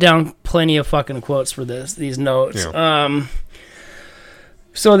wrote down plenty of fucking quotes for these notes. Yeah.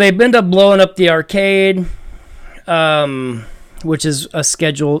 So they end up blowing up the arcade, which is a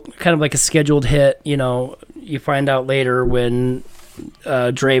scheduled hit. You find out later when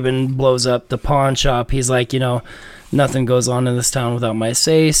Draven blows up the pawn shop, he's like, nothing goes on in this town without my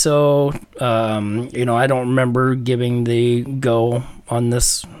say so. I don't remember giving the go on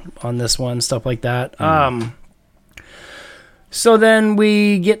this one, stuff like that. So then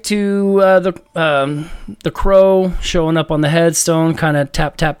we get to the crow showing up on the headstone, kind of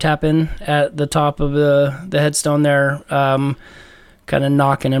tapping at the top of the headstone there, kind of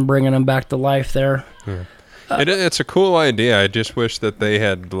knocking and bringing him back to life there. Yeah. It's a cool idea. I just wish that they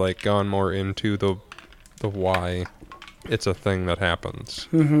had gone more into the why it's a thing that happens.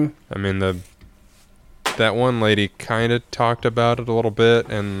 I mean, that one lady kind of talked about it a little bit,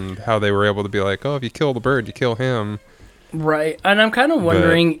 and how they were able to be like, oh, if you kill the bird, you kill him. Right. And I'm kind of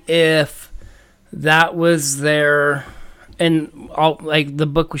wondering if that was their... And the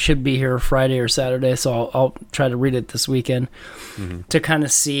book should be here Friday or Saturday, so I'll try to read it this weekend to kind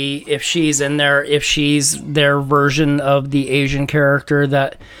of see if she's in there, if she's their version of the Asian character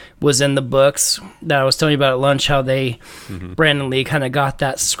that was in the books that I was telling you about at lunch, how they, Brandon Lee kind of got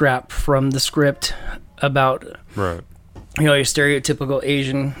that scrap from the script about, your stereotypical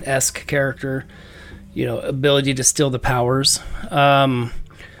Asian-esque character, ability to steal the powers.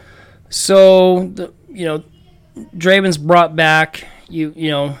 Draven's brought back.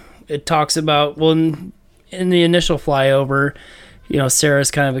 It talks about in the initial flyover,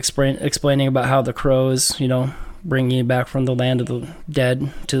 Sarah's kind of explaining about how the crows, bringing you back from the land of the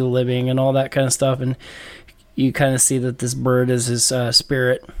dead to the living and all that kind of stuff, and you kind of see that this bird is his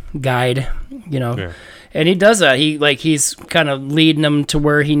spirit guide, and he does that. He's kind of leading him to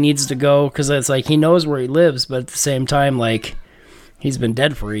where he needs to go, because it's like he knows where he lives, but at the same time, he's been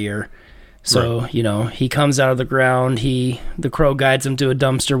dead for a year. So, you know, he comes out of the ground, the crow guides him to a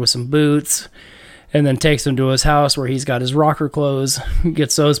dumpster with some boots, and then takes him to his house where he's got his rocker clothes,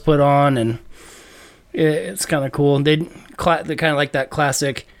 gets those put on, and it's kind of cool. And they kind of like that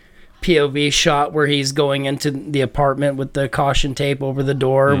classic POV shot where he's going into the apartment with the caution tape over the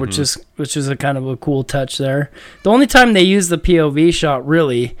door, which is a kind of a cool touch there. The only time they use the POV shot,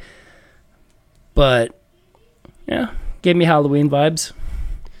 really, but yeah, gave me Halloween vibes.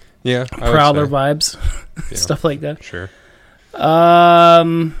 Yeah, Prowler vibes, stuff like that. Sure.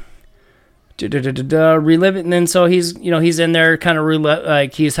 Relive it, and then so he's in there, kind of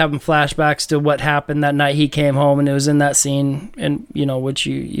like he's having flashbacks to what happened that night he came home, and it was in that scene, and which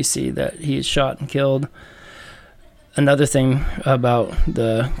you see that he's shot and killed. Another thing about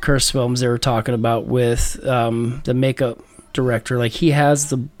the Curse films they were talking about with the makeup director, like he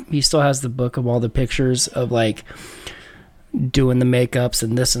still has the book of all the pictures of like doing the makeups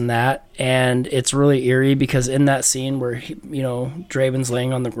and this and that, and it's really eerie because in that scene where Draven's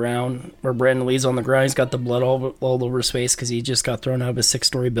laying on the ground, where Brandon Lee's on the ground, he's got the blood all over his face because he just got thrown out of a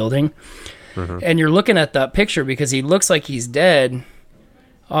 6-story building, and you're looking at that picture because he looks like he's dead.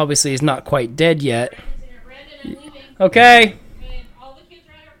 Obviously he's not quite dead yet. Okay,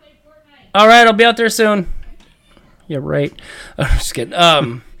 all right, I'll be out there soon. Yeah, right. I'm just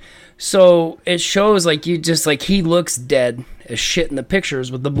kidding. So it shows like he looks dead as shit in the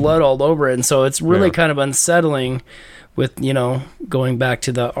pictures with the blood all over it. And so it's really kind of unsettling with, going back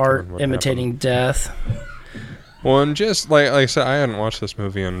to the art imitating death. Well, and just like I said, I hadn't watched this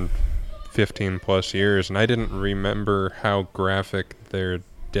movie in 15 plus years, and I didn't remember how graphic their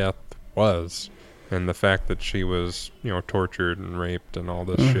death was. And the fact that she was, tortured and raped and all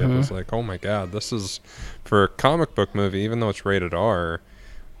this shit was like, oh my God, this is, for a comic book movie, even though it's rated R,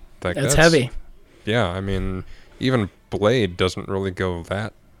 that's heavy. Yeah, I mean, even Blade doesn't really go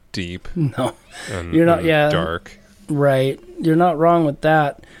that deep. No, and, you're not. Yeah, dark. Right, you're not wrong with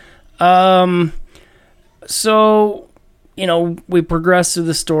that. So, we progress through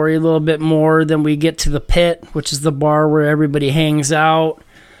the story a little bit more. Then we get to the pit, which is the bar where everybody hangs out.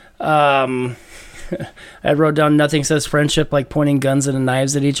 I wrote down nothing says friendship like pointing guns and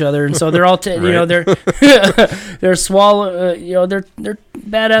knives at each other, and so they're all they're they're they're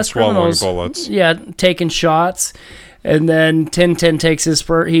badass criminals. Bullets. Yeah, taking shots, and then Tintin takes his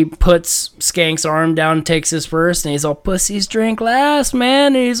first. He puts Skank's arm down, takes his first, and he's all pussies drink last,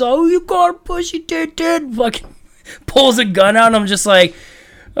 man. And he's all, oh, you got a pussy, Tintin. Fucking pulls a gun out, and I'm just like,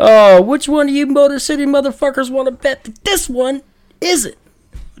 oh, which one of you Motor City motherfuckers want to bet that this one isn't?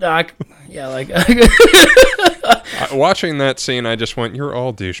 Watching that scene, I just went, you're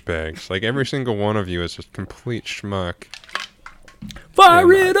all douchebags. Like, every single one of you is just complete schmuck.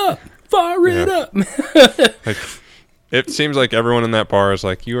 Fire it up! Fire it up! Like, it seems like everyone in that bar is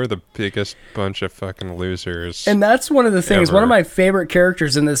like, you are the biggest bunch of fucking losers. And that's one of the things. Ever. One of my favorite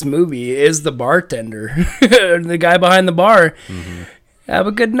characters in this movie is the bartender. The guy behind the bar. Mm-hmm. Have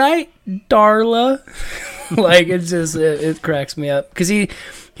a good night, Darla. Like, it's just, it cracks me up. Because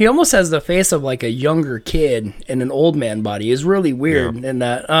he almost has the face of like a younger kid in an old man body. It's really weird in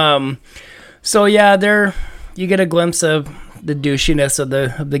that. So yeah, you get a glimpse of the douchiness of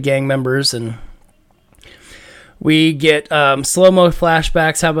the gang members, and we get slow-mo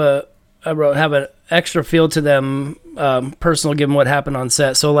flashbacks. Have an extra feel to them, personal, given what happened on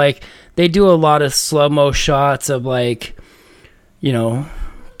set. So like they do a lot of slow-mo shots of like,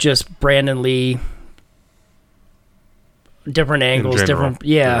 just Brandon Lee. Different angles,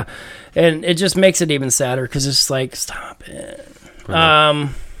 yeah, and it just makes it even sadder because it's like, stop it.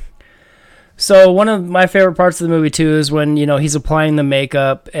 Mm-hmm. So one of my favorite parts of the movie too is when he's applying the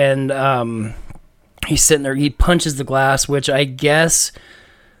makeup and he's sitting there, he punches the glass, which I guess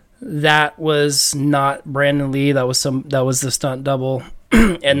that was not Brandon Lee, that was the stunt double,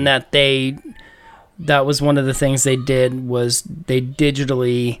 and that was one of the things they did was they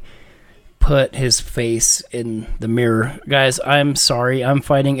digitally put his face in the mirror. Guys, I'm sorry. I'm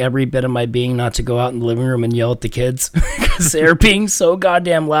fighting every bit of my being not to go out in the living room and yell at the kids because they're being so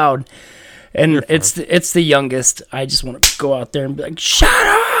goddamn loud. And it's the youngest. I just want to go out there and be like, shut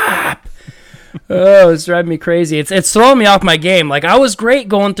up! Oh, it's driving me crazy. It's throwing me off my game. Like, I was great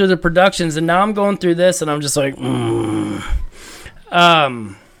going through the productions, and now I'm going through this, and I'm just like,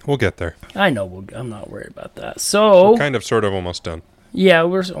 We'll get there. I know. I'm not worried about that. So we're kind of, sort of, almost done. Yeah,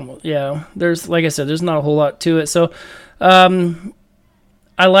 we're almost. Yeah, there's, like I said, there's not a whole lot to it. So,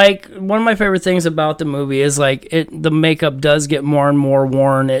 I like, one of my favorite things about the movie is like the makeup does get more and more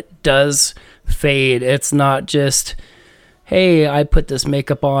worn. It does fade. It's not just, hey, I put this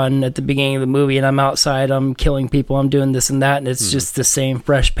makeup on at the beginning of the movie and I'm outside, I'm killing people, I'm doing this and that, and it's just the same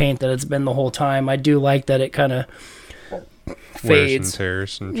fresh paint that it's been the whole time. I do like that it kind of fades. Wears and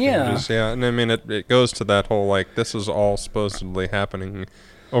tears and changes. Yeah, and I mean, it goes to that whole, like, this is all supposedly happening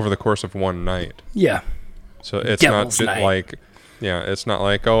over the course of one night. Yeah. So it's Devil's not night. like, it's not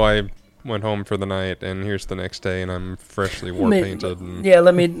like, oh, I went home for the night and here's the next day and I'm freshly war painted. And yeah,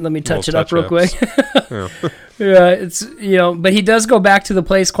 let me touch it up real quick. Yeah. Yeah, it's, you know, but he does go back to the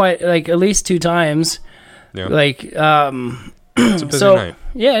place quite, like, at least 2 times. Yeah. Like, It's a busy night.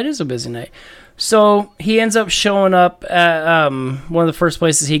 Yeah, it is a busy night. So he ends up showing up at one of the first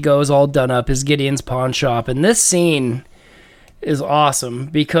places he goes, all done up, is Gideon's pawn shop. And this scene is awesome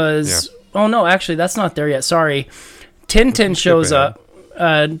because, oh no, actually, that's not there yet. Sorry. Tintin shows up.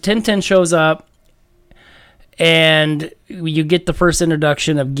 Tintin shows up, and you get the first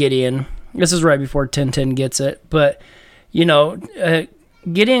introduction of Gideon. This is right before Tintin gets it, but you know,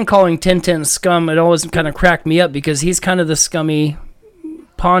 Gideon calling Tintin scum, it always kind of cracked me up because he's kind of the scummy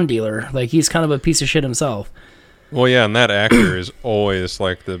pawn dealer. Like, he's kind of a piece of shit himself. Well, yeah, and that actor is always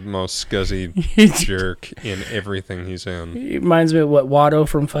like the most scuzzy jerk in everything he's in. He reminds me of what, Watto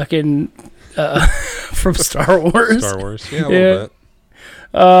from fucking from Star Wars. Star Wars, yeah, a little bit.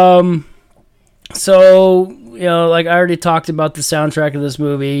 So, you know, like I already talked about the soundtrack of this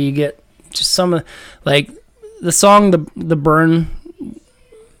movie. You get just some of, like, the song, the Burn,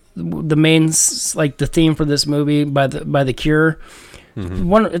 the main, like, the theme for this movie by the Cure.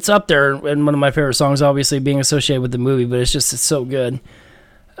 Mm-hmm. It's up there, and one of my favorite songs, obviously being associated with the movie, but it's so good.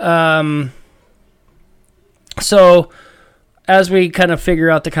 So as we kind of figure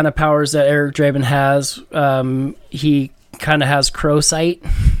out the kind of powers that Eric Draven has, he kind of has crow sight,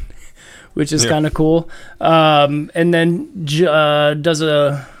 which is kind of cool. And then does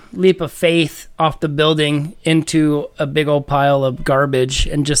a leap of faith off the building into a big old pile of garbage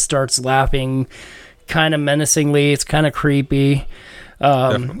and just starts laughing kind of menacingly. It's kind of creepy.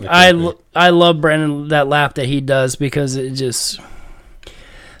 I love Brandon, that laugh that he does, because it just,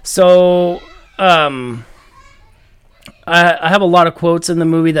 so I have a lot of quotes in the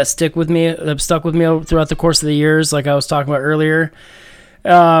movie that stuck with me throughout the course of the years, like I was talking about earlier.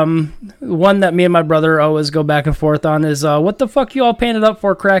 One that me and my brother always go back and forth on is, what the fuck you all painted up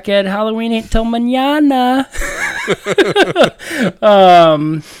for, crackhead? Halloween ain't till mañana.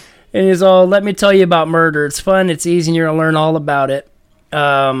 And he's all, let me tell you about murder. It's fun, it's easy, and you're going to learn all about it.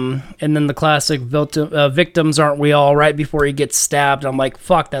 And then the classic victims aren't we all, right before he gets stabbed. I'm like,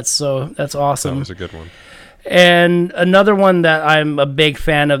 fuck, that's awesome. That was a good one. And another one that I'm a big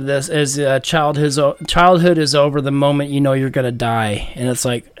fan of this is childhood is over the moment you know you're going to die. And it's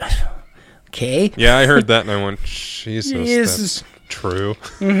like, okay. Yeah, I heard that and I went, Jesus. That's true.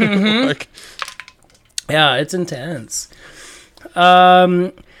 Mm-hmm. Like, yeah, it's intense.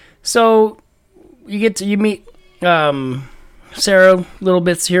 So you meet Sarah, little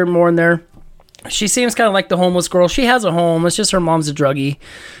bits here, more in there. She seems kind of like the homeless girl. She has a home. It's just her mom's a druggie.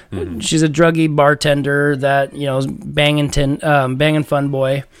 Mm-hmm. She's a druggie bartender that, you know, is banging fun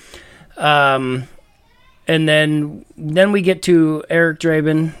boy. And then we get to Eric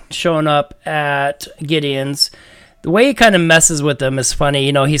Draven showing up at Gideon's. The way he kind of messes with them is funny.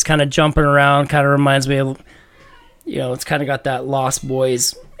 You know, he's kind of jumping around. Kind of reminds me of, you know, it's kind of got that Lost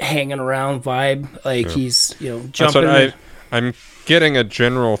Boys hanging around vibe. Like, he's, you know, jumping. I'm getting a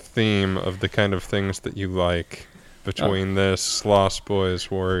general theme of the kind of things that you like between this, Lost Boys,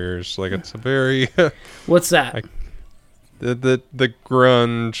 Warriors. Like, it's a very what's that? Like, the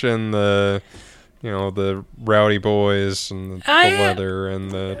grunge and the, you know, the rowdy boys and the leather and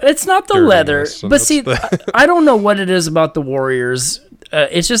the. It's not the leather, but see, I don't know what it is about the Warriors.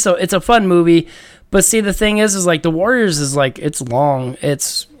 It's just it's a fun movie, but see, the thing is like the Warriors is like, it's long.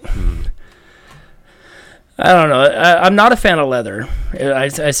 It's. I don't know. I'm not a fan of leather. I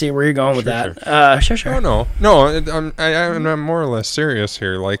see where you're going with that. Sure. No. I'm more or less serious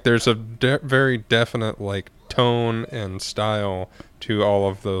here. Like, there's a very definite, like, tone and style to all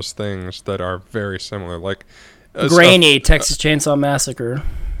of those things that are very similar. Like, grainy Texas Chainsaw Massacre.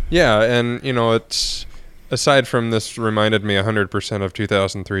 Yeah, and, you know, it's, aside from this, reminded me 100% of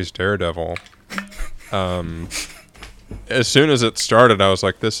 2003's Daredevil. As soon as it started, I was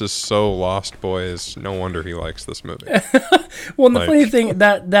like, this is so Lost Boys. No wonder he likes this movie. Well, the funny thing,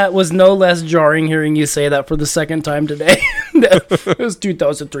 that was no less jarring hearing you say that for the second time today. It was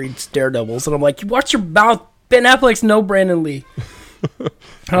 2003's Daredevils. And I'm like, you watch your mouth. Ben Affleck's no Brandon Lee.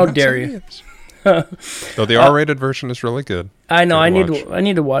 How dare you? Though the R-rated version is really good. I know. I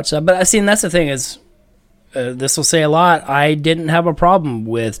need to watch that. But I see, and that's the thing is, this will say a lot. I didn't have a problem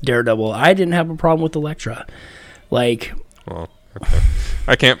with Daredevil. I didn't have a problem with Elektra. Like, Well, okay.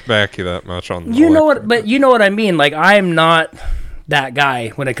 I can't back you that much on the You know what? But you know what I mean. Like, I am not that guy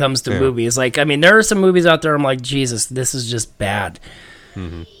when it comes to movies. Like, I mean, there are some movies out there I'm like, Jesus, this is just bad.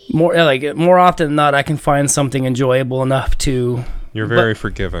 More often than not, I can find something enjoyable enough to. You're very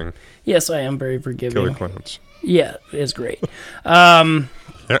forgiving. Yes, I am very forgiving. Killer Clowns. Yeah, it's great.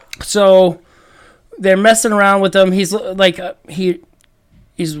 So they're messing around with him. He's like, he's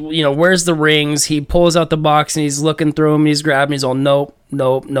where's the rings? He pulls out the box and he's looking through them. He's grabbing. He's all nope.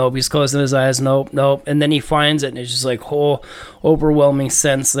 He's closing his eyes. Nope. And then he finds it, and it's just like whole overwhelming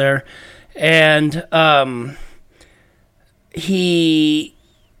sense there. And he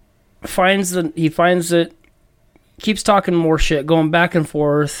finds it. Keeps talking more shit, going back and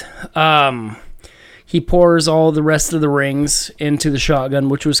forth. He pours all the rest of the rings into the shotgun,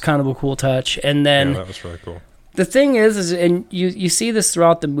 which was kind of a cool touch. And then that was really cool. The thing is and you see this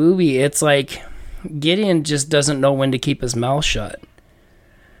throughout the movie, it's like Gideon just doesn't know when to keep his mouth shut.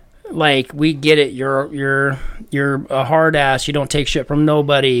 Like, we get it, you're a hard ass, you don't take shit from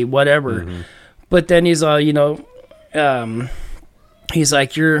nobody, whatever. But then he's he's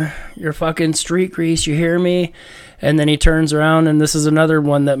like, you're fucking street grease, you hear me? And then he turns around, and this is another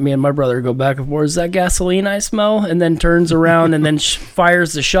one that me and my brother go back and forth. Is that gasoline I smell? And then turns around and then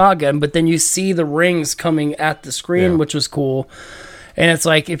fires the shotgun. But then you see the rings coming at the screen, which was cool. And it's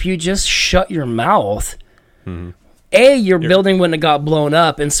like, if you just shut your mouth, your building wouldn't have got blown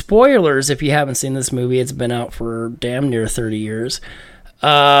up. And spoilers, if you haven't seen this movie, it's been out for damn near 30 years.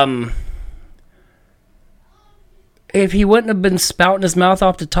 If he wouldn't have been spouting his mouth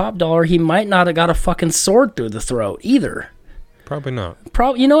off to Top Dollar, he might not have got a fucking sword through the throat either. Probably not.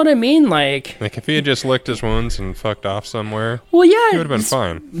 You know what I mean? Like if he had just licked his wounds and fucked off somewhere, well, yeah, he would have been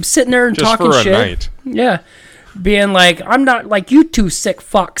fine. Sitting there and just talking for a shit. night. Yeah. Being like, I'm not like you two sick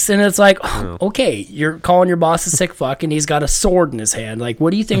fucks. And it's like, okay, you're calling your boss a sick fuck and he's got a sword in his hand. Like,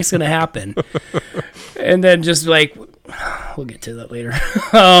 what do you think is going to happen? And then just like, we'll get to that later.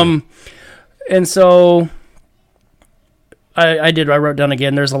 And so I wrote down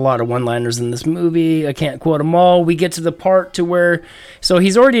again, there's a lot of one-liners in this movie. I can't quote them all. We get to the part to where, so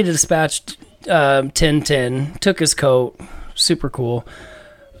he's already dispatched Tintin, took his coat, super cool.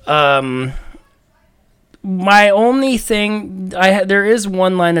 My only thing, there is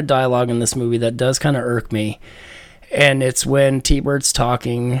one line of dialogue in this movie that does kind of irk me, and it's when T-Bird's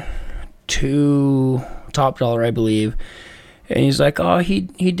talking to Top Dollar, I believe, and he's like, oh, he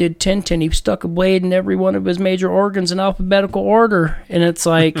did Tintin. He stuck a blade in every one of his major organs in alphabetical order. And it's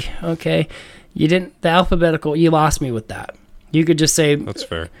like, okay, you lost me with that. You could just say... That's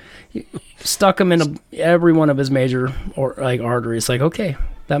fair. Stuck him in every one of his major arteries. Like, okay,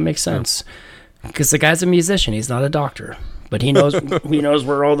 that makes sense. Because the guy's a musician. He's not a doctor. But he knows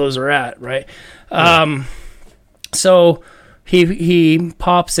where all those are at, right? So he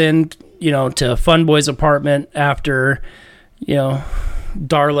pops in, to Funboy's apartment after...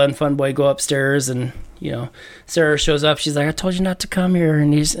 Darla and Funboy go upstairs, and Sarah shows up. She's like, I told you not to come here.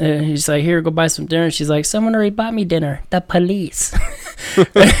 And he's like, here, go buy some dinner. And she's like, someone already bought me dinner. The police.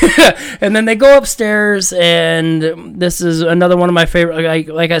 And then they go upstairs, and this is another one of my favorite.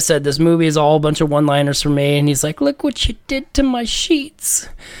 Like I said, this movie is all a bunch of one-liners for me. And he's like, look what you did to my sheets.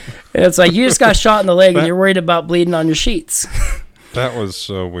 And it's like, you just got shot in the leg, and you're worried about bleeding on your sheets. That was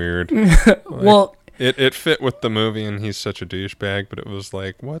so weird. Well... It fit with the movie, and he's such a douchebag, but it was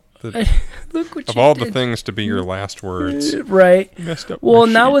like, what the... Look what of you all did. the things to be your last words. Right. Messed up Well,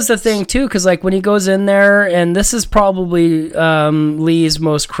 and that was the thing, too, because, when he goes in there, and this is probably Lee's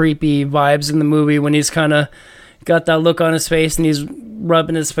most creepy vibes in the movie, when he's kind of got that look on his face, and he's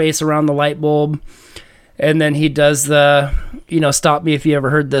rubbing his face around the light bulb, and then he does the, stop me if you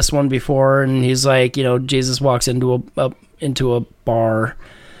ever heard this one before, and he's like, Jesus walks into a bar,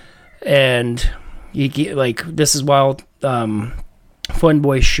 and... this is while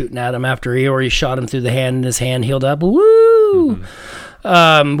Funboy's shooting at him after he already shot him through the hand and his hand healed up. Woo!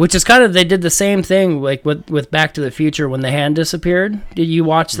 Which is kind of, they did the same thing with Back to the Future when the hand disappeared. Did you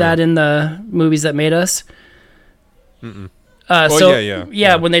watch that in the movies that made us? Mm-mm.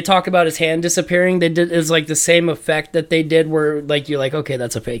 Yeah. When they talk about his hand disappearing, it's like the same effect that they did where you're like, okay,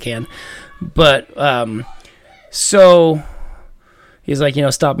 that's a fake hand. But so he's like,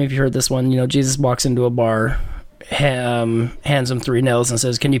 stop me if you heard this one. Jesus walks into a bar, hands him 3 nails and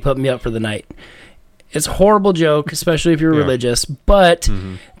says, can you put me up for the night? It's a horrible joke, especially if you're religious. But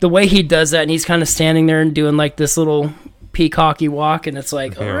the way he does that, and he's kind of standing there and doing this little peacocky walk, and it's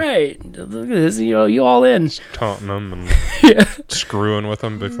like, all right, look at this, you all in. Just taunting him and screwing with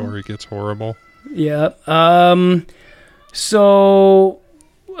him before he gets horrible. Yeah. So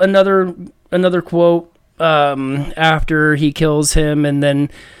another quote. after he kills him, and then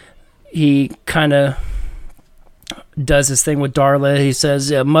he kind of does his thing with Darla. He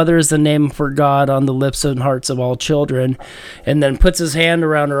says, mother is the name for God on the lips and hearts of all children, and then puts his hand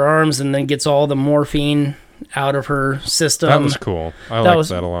around her arms and then gets all the morphine out of her system. That was cool. I liked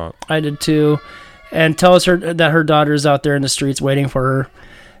that a lot. I did too. And tells her that her daughter's out there in the streets waiting for her.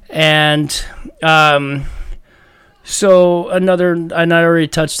 And so another, and I already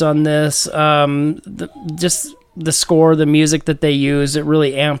touched on this, just the score, the music that they use, it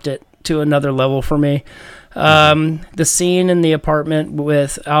really amped it to another level for me. The scene in the apartment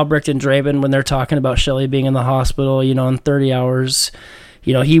with Albrecht and Draven when they're talking about Shelley being in the hospital, in 30 hours,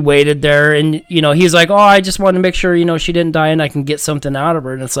 he waited there and, he's like, oh, I just want to make sure, she didn't die and I can get something out of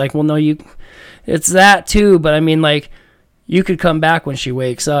her. And it's like, well, no, it's that too. But I mean, like, you could come back when she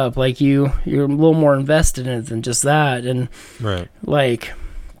wakes up. Like you're a little more invested in it than just that. And right. Like,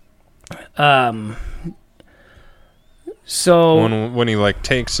 so when he like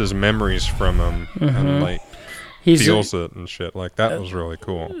takes his memories from him and like feels it and shit, like that was really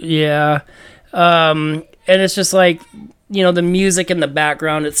cool. Yeah. And it's just like, the music in the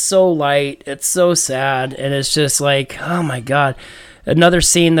background, it's so light, it's so sad, and it's just like, oh my God. Another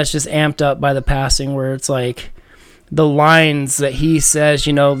scene that's just amped up by the passing where it's like the lines that he says,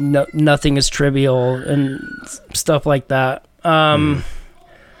 nothing is trivial and stuff like that.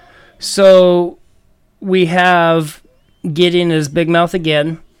 So we have Gideon his big mouth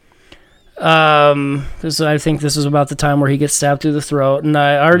again. I think this is about the time where he gets stabbed through the throat, and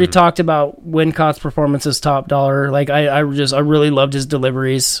I already talked about Wincott's performance as top dollar. Like I really loved his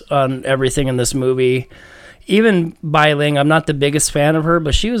deliveries on everything in this movie. Even Bai Ling, I'm not the biggest fan of her,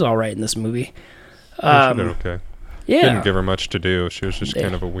 but she was all right in this movie. She did okay. Yeah, didn't give her much to do. She was just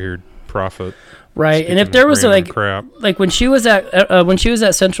kind of a weird prophet, right? And if there was crap. like when she was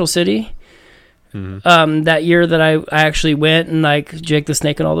at Central City. That year that I actually went and like Jake the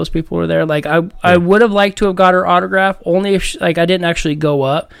Snake and all those people were there. Like I would have liked to have got her autograph only if I didn't actually go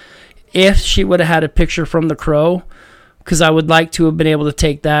up. If she would have had a picture from The Crow, because I would like to have been able to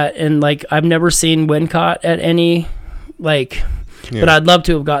take that. And like I've never seen Wincott at any but I'd love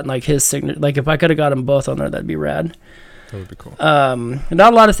to have gotten like his signature. Like if I could have got them both on there, that'd be rad. That would be cool.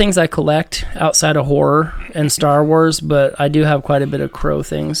 Not a lot of things I collect outside of horror and Star Wars, but I do have quite a bit of Crow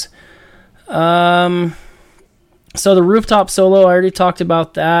things. So the rooftop solo, I already talked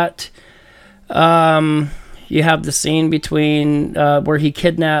about that. You have the scene between where he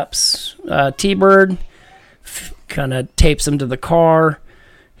kidnaps T-Bird, kind of tapes him to the car.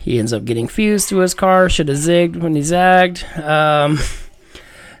 He ends up getting fused to his car. Should have zigged when he zagged.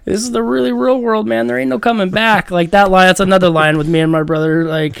 This is the really real world, man. There ain't no coming back. Like that line, that's another line with me and my brother.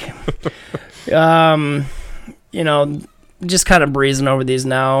 Like, just kind of breezing over these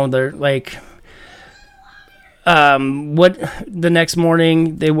now. They're like, the next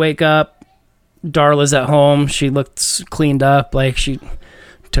morning they wake up, Darla's at home. She looks cleaned up, like she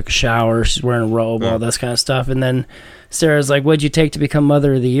took a shower, she's wearing a robe, all this kind of stuff. And then Sarah's like, what'd you take to become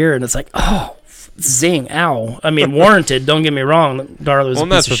Mother of the Year? And it's like, oh, zing, ow. I mean, warranted, don't get me wrong. Darla's a piece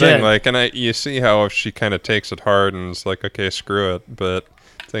that's of the shit. thing, like, and you see how she kind of takes it hard and is like, okay, screw it, but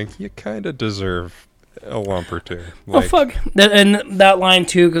I think you kind of deserve a lump or two. Like, oh, fuck. And that line,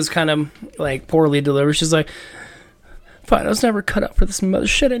 too, was kind of, like, poorly delivered. She's like, fine, I was never cut out for this mother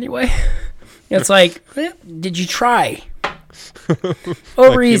shit anyway. It's like, did you try?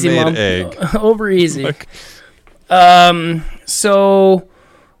 Over like easy, Mom. Egg. Over easy. So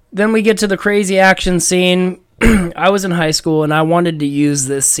then we get to the crazy action scene. I was in high school, and I wanted to use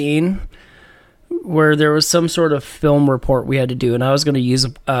this scene where there was some sort of film report we had to do, and I was going to use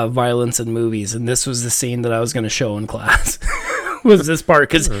violence in movies, and this was the scene that I was going to show in class. Was this part,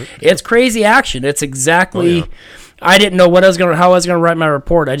 because it's crazy action. It's exactly... I didn't know how I was gonna write my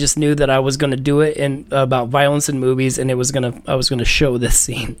report. I just knew that I was gonna do it about violence in movies, and I was gonna show this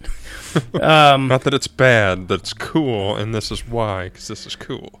scene. Not that it's bad, that it's cool, and this is why, because this is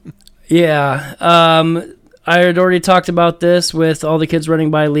cool. Yeah. I had already talked about this with all the kids running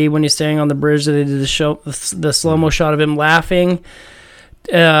by Lee when he's standing on the bridge. That they did the slow-mo shot of him laughing.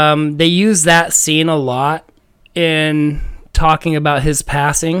 They use that scene a lot in talking about his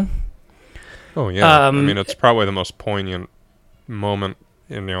passing. Oh yeah, I mean it's probably the most poignant moment,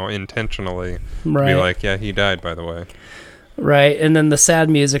 intentionally. Right. Be like, yeah, he died, by the way. Right, and then the sad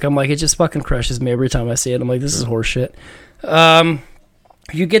music, I'm like, it just fucking crushes me every time I see it. I'm like, this is horseshit.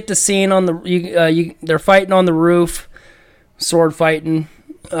 You get the scene on they're fighting on the roof, sword fighting.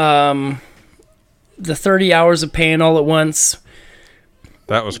 The 30 hours of pain all at once.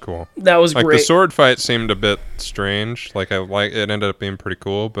 That was cool. That was like great. The sword fight seemed a bit strange. Like it ended up being pretty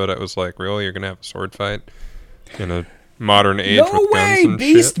cool, but it was like, really, you're gonna have a sword fight in a modern age no with way, guns and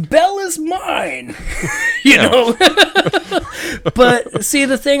Beast shit? Bell is mine. You know. But see,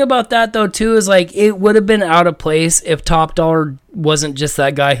 the thing about that though too is like it would have been out of place if Top Dollar wasn't just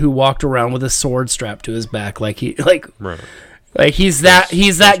that guy who walked around with a sword strapped to his back, like he's that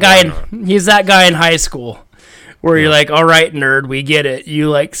guy in high school. Where you're like, all right, nerd, we get it. You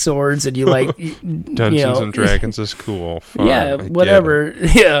like swords and you like Dungeons and Dragons is cool. Fun, yeah, whatever.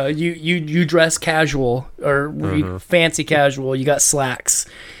 Yeah, you dress casual or you fancy casual. You got slacks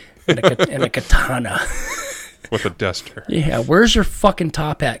and a katana with a duster. Yeah, where's your fucking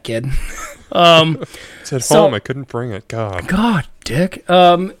top hat, kid? It's at home. I couldn't bring it. God, dick.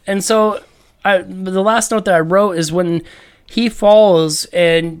 And so the last note that I wrote is when he falls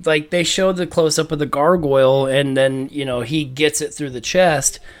and like they show the close up of the gargoyle and then, you know, he gets it through the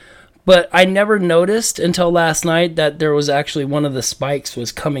chest. But I never noticed until last night that there was actually one of the spikes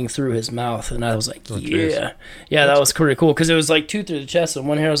was coming through his mouth. And I was like, yeah, that was pretty cool. Cause it was like two through the chest and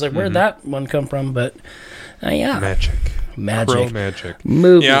one here. I was like, where'd that one come from? But yeah. Magic. Crow magic.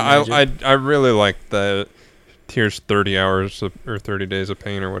 Movie magic. I really liked the here's 30 hours or 30 days of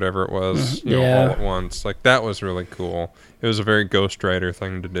pain or whatever it was, you know, all at once. Like that was really cool. It was a very Ghost Rider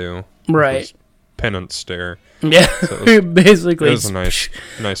thing to do. Right. Penance stare. Yeah. So basically. It was a nice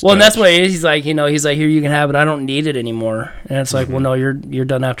well, touch. And that's what he's like, you know, he's like, here, you can have it. I don't need it anymore. And it's like, well, no, you're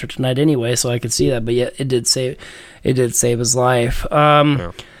done after tonight anyway. So I could see that. But yeah, it did save his life.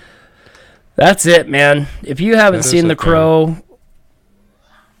 That's it, man. If you haven't seen The Crow,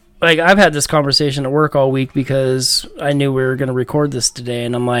 like I've had this conversation at work all week because I knew we were going to record this today.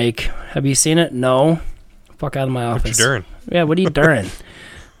 And I'm like, have you seen it? No. Fuck out of my office. What you doing? Yeah, what are you doing?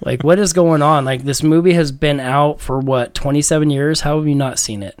 Like, what is going on? Like, this movie has been out for, what, 27 years? How have you not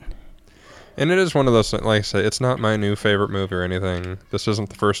seen it? And it is one of those, like I say, it's not my new favorite movie or anything. This isn't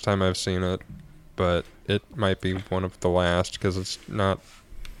the first time I've seen it, but it might be one of the last because it's not...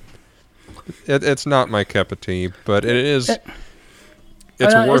 It's not my cup of tea, but it is...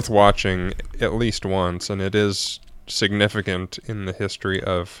 It's worth watching at least once, and it is significant in the history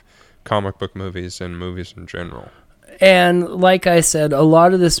of comic book movies and movies in general. And like I said, a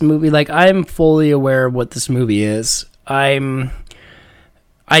lot of this movie, like I'm fully aware of what this movie is. I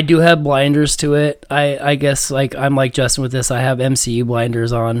do have blinders to it. I guess like I'm like Justin with this. I have MCU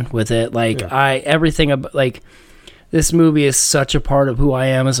blinders on with it. Like everything about like this movie is such a part of who I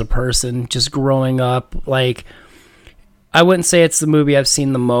am as a person. Just growing up, like I wouldn't say it's the movie I've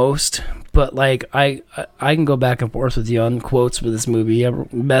seen the most, but like I can go back and forth with you on quotes with this movie. You ever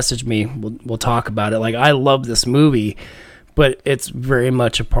message me, we'll talk about it. Like I love this movie, but it's very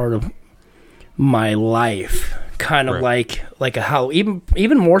much a part of my life. Kind of like a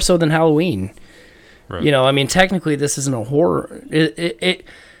even more so than Halloween. Right. You know, I mean, technically this isn't a horror. It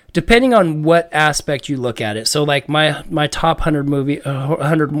depending on what aspect you look at it. So like my top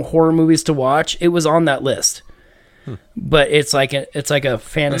 100 horror movies to watch, it was on that list. But it's like a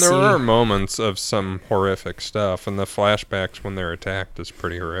fantasy. And there are moments of some horrific stuff, and the flashbacks when they're attacked is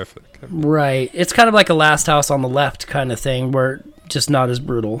pretty horrific. Right. It's kind of like a Last House on the Left kind of thing, where just not as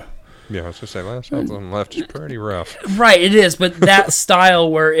brutal. Yeah, I was gonna say Last House on the Left is pretty rough. Right, it is, but that style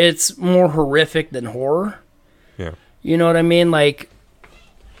where it's more horrific than horror. Yeah. You know what I mean? Like,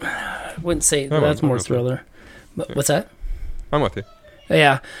 I wouldn't say that's more thriller. But what's that? I'm with you.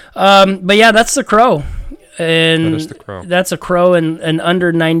 Yeah. But yeah, that's The Crow. And that is The Crow. That's a Crow in an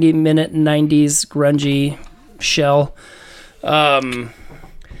under 90-minute 90s grungy shell.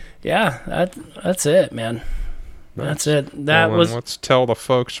 Yeah, that's it, man. That's it. Let's tell the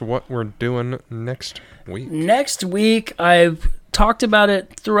folks what we're doing next week. Next week, I've talked about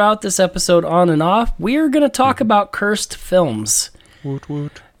it throughout this episode on and off. We are going to talk about cursed films. Woot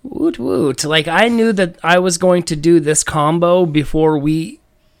woot. Woot woot. Like, I knew that I was going to do this combo before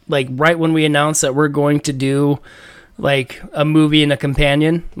right when we announced that we're going to do, like, a movie and a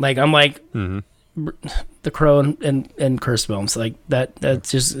companion. Like, I'm like, The Crow and cursed films. Like,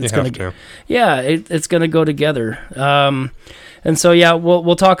 that's just, it's going to. Yeah, it's going to go together. And so, yeah,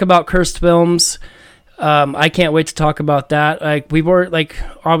 we'll talk about cursed films. I can't wait to talk about that. Like, we've already, like,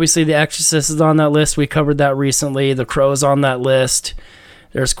 obviously The Exorcist is on that list. We covered that recently. The Crow's on that list.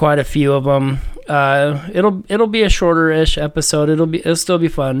 There's quite a few of them. It'll be a shorter-ish episode. It'll still be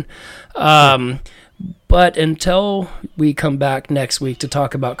fun. But until we come back next week to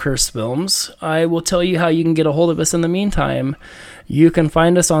talk about cursed films, I will tell you how you can get a hold of us in the meantime. You can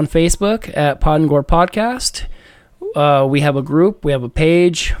find us on Facebook at Pod and Gore Podcast. We have a group. We have a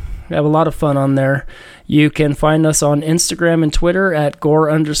page. We have a lot of fun on there. You can find us on Instagram and Twitter at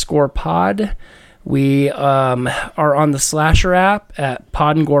gore_pod. We are on the Slasher app at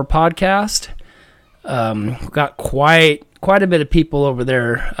Pod and Gore Podcast. Got quite a bit of people over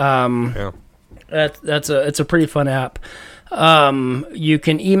there. It's a pretty fun app. You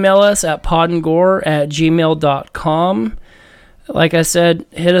can email us at podandgore@gmail.com. Like I said,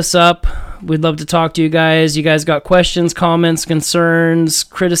 hit us up. We'd love to talk to you guys. You guys got questions, comments, concerns,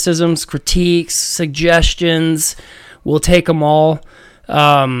 criticisms, critiques, suggestions. We'll take them all.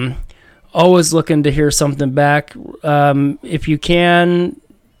 Always looking to hear something back. If you can,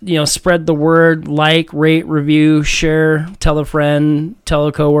 spread the word, like, rate, review, share, tell a friend, tell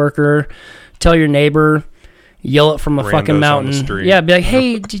a coworker, tell your neighbor, yell it from a fucking mountain. Yeah, be like,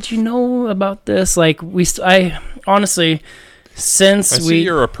 hey, did you know about this? Like, I honestly, since I see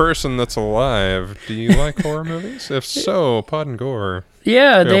you're a person that's alive. Do you like horror movies? If so, Pod and Gore.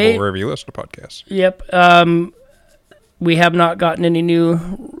 Yeah, wherever you listen to podcasts. Yep. We have not gotten any new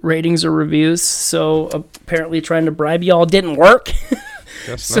ratings or reviews, so apparently trying to bribe y'all didn't work.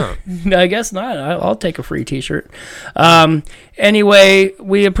 Guess not. I guess not. I'll take a free t-shirt. Anyway,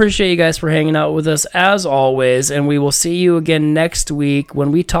 we appreciate you guys for hanging out with us as always, and we will see you again next week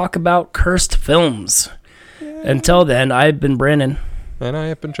when we talk about cursed films. Yeah. Until then, I've been Brandon. And I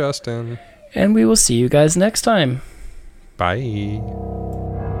have been Justin. And we will see you guys next time. Bye.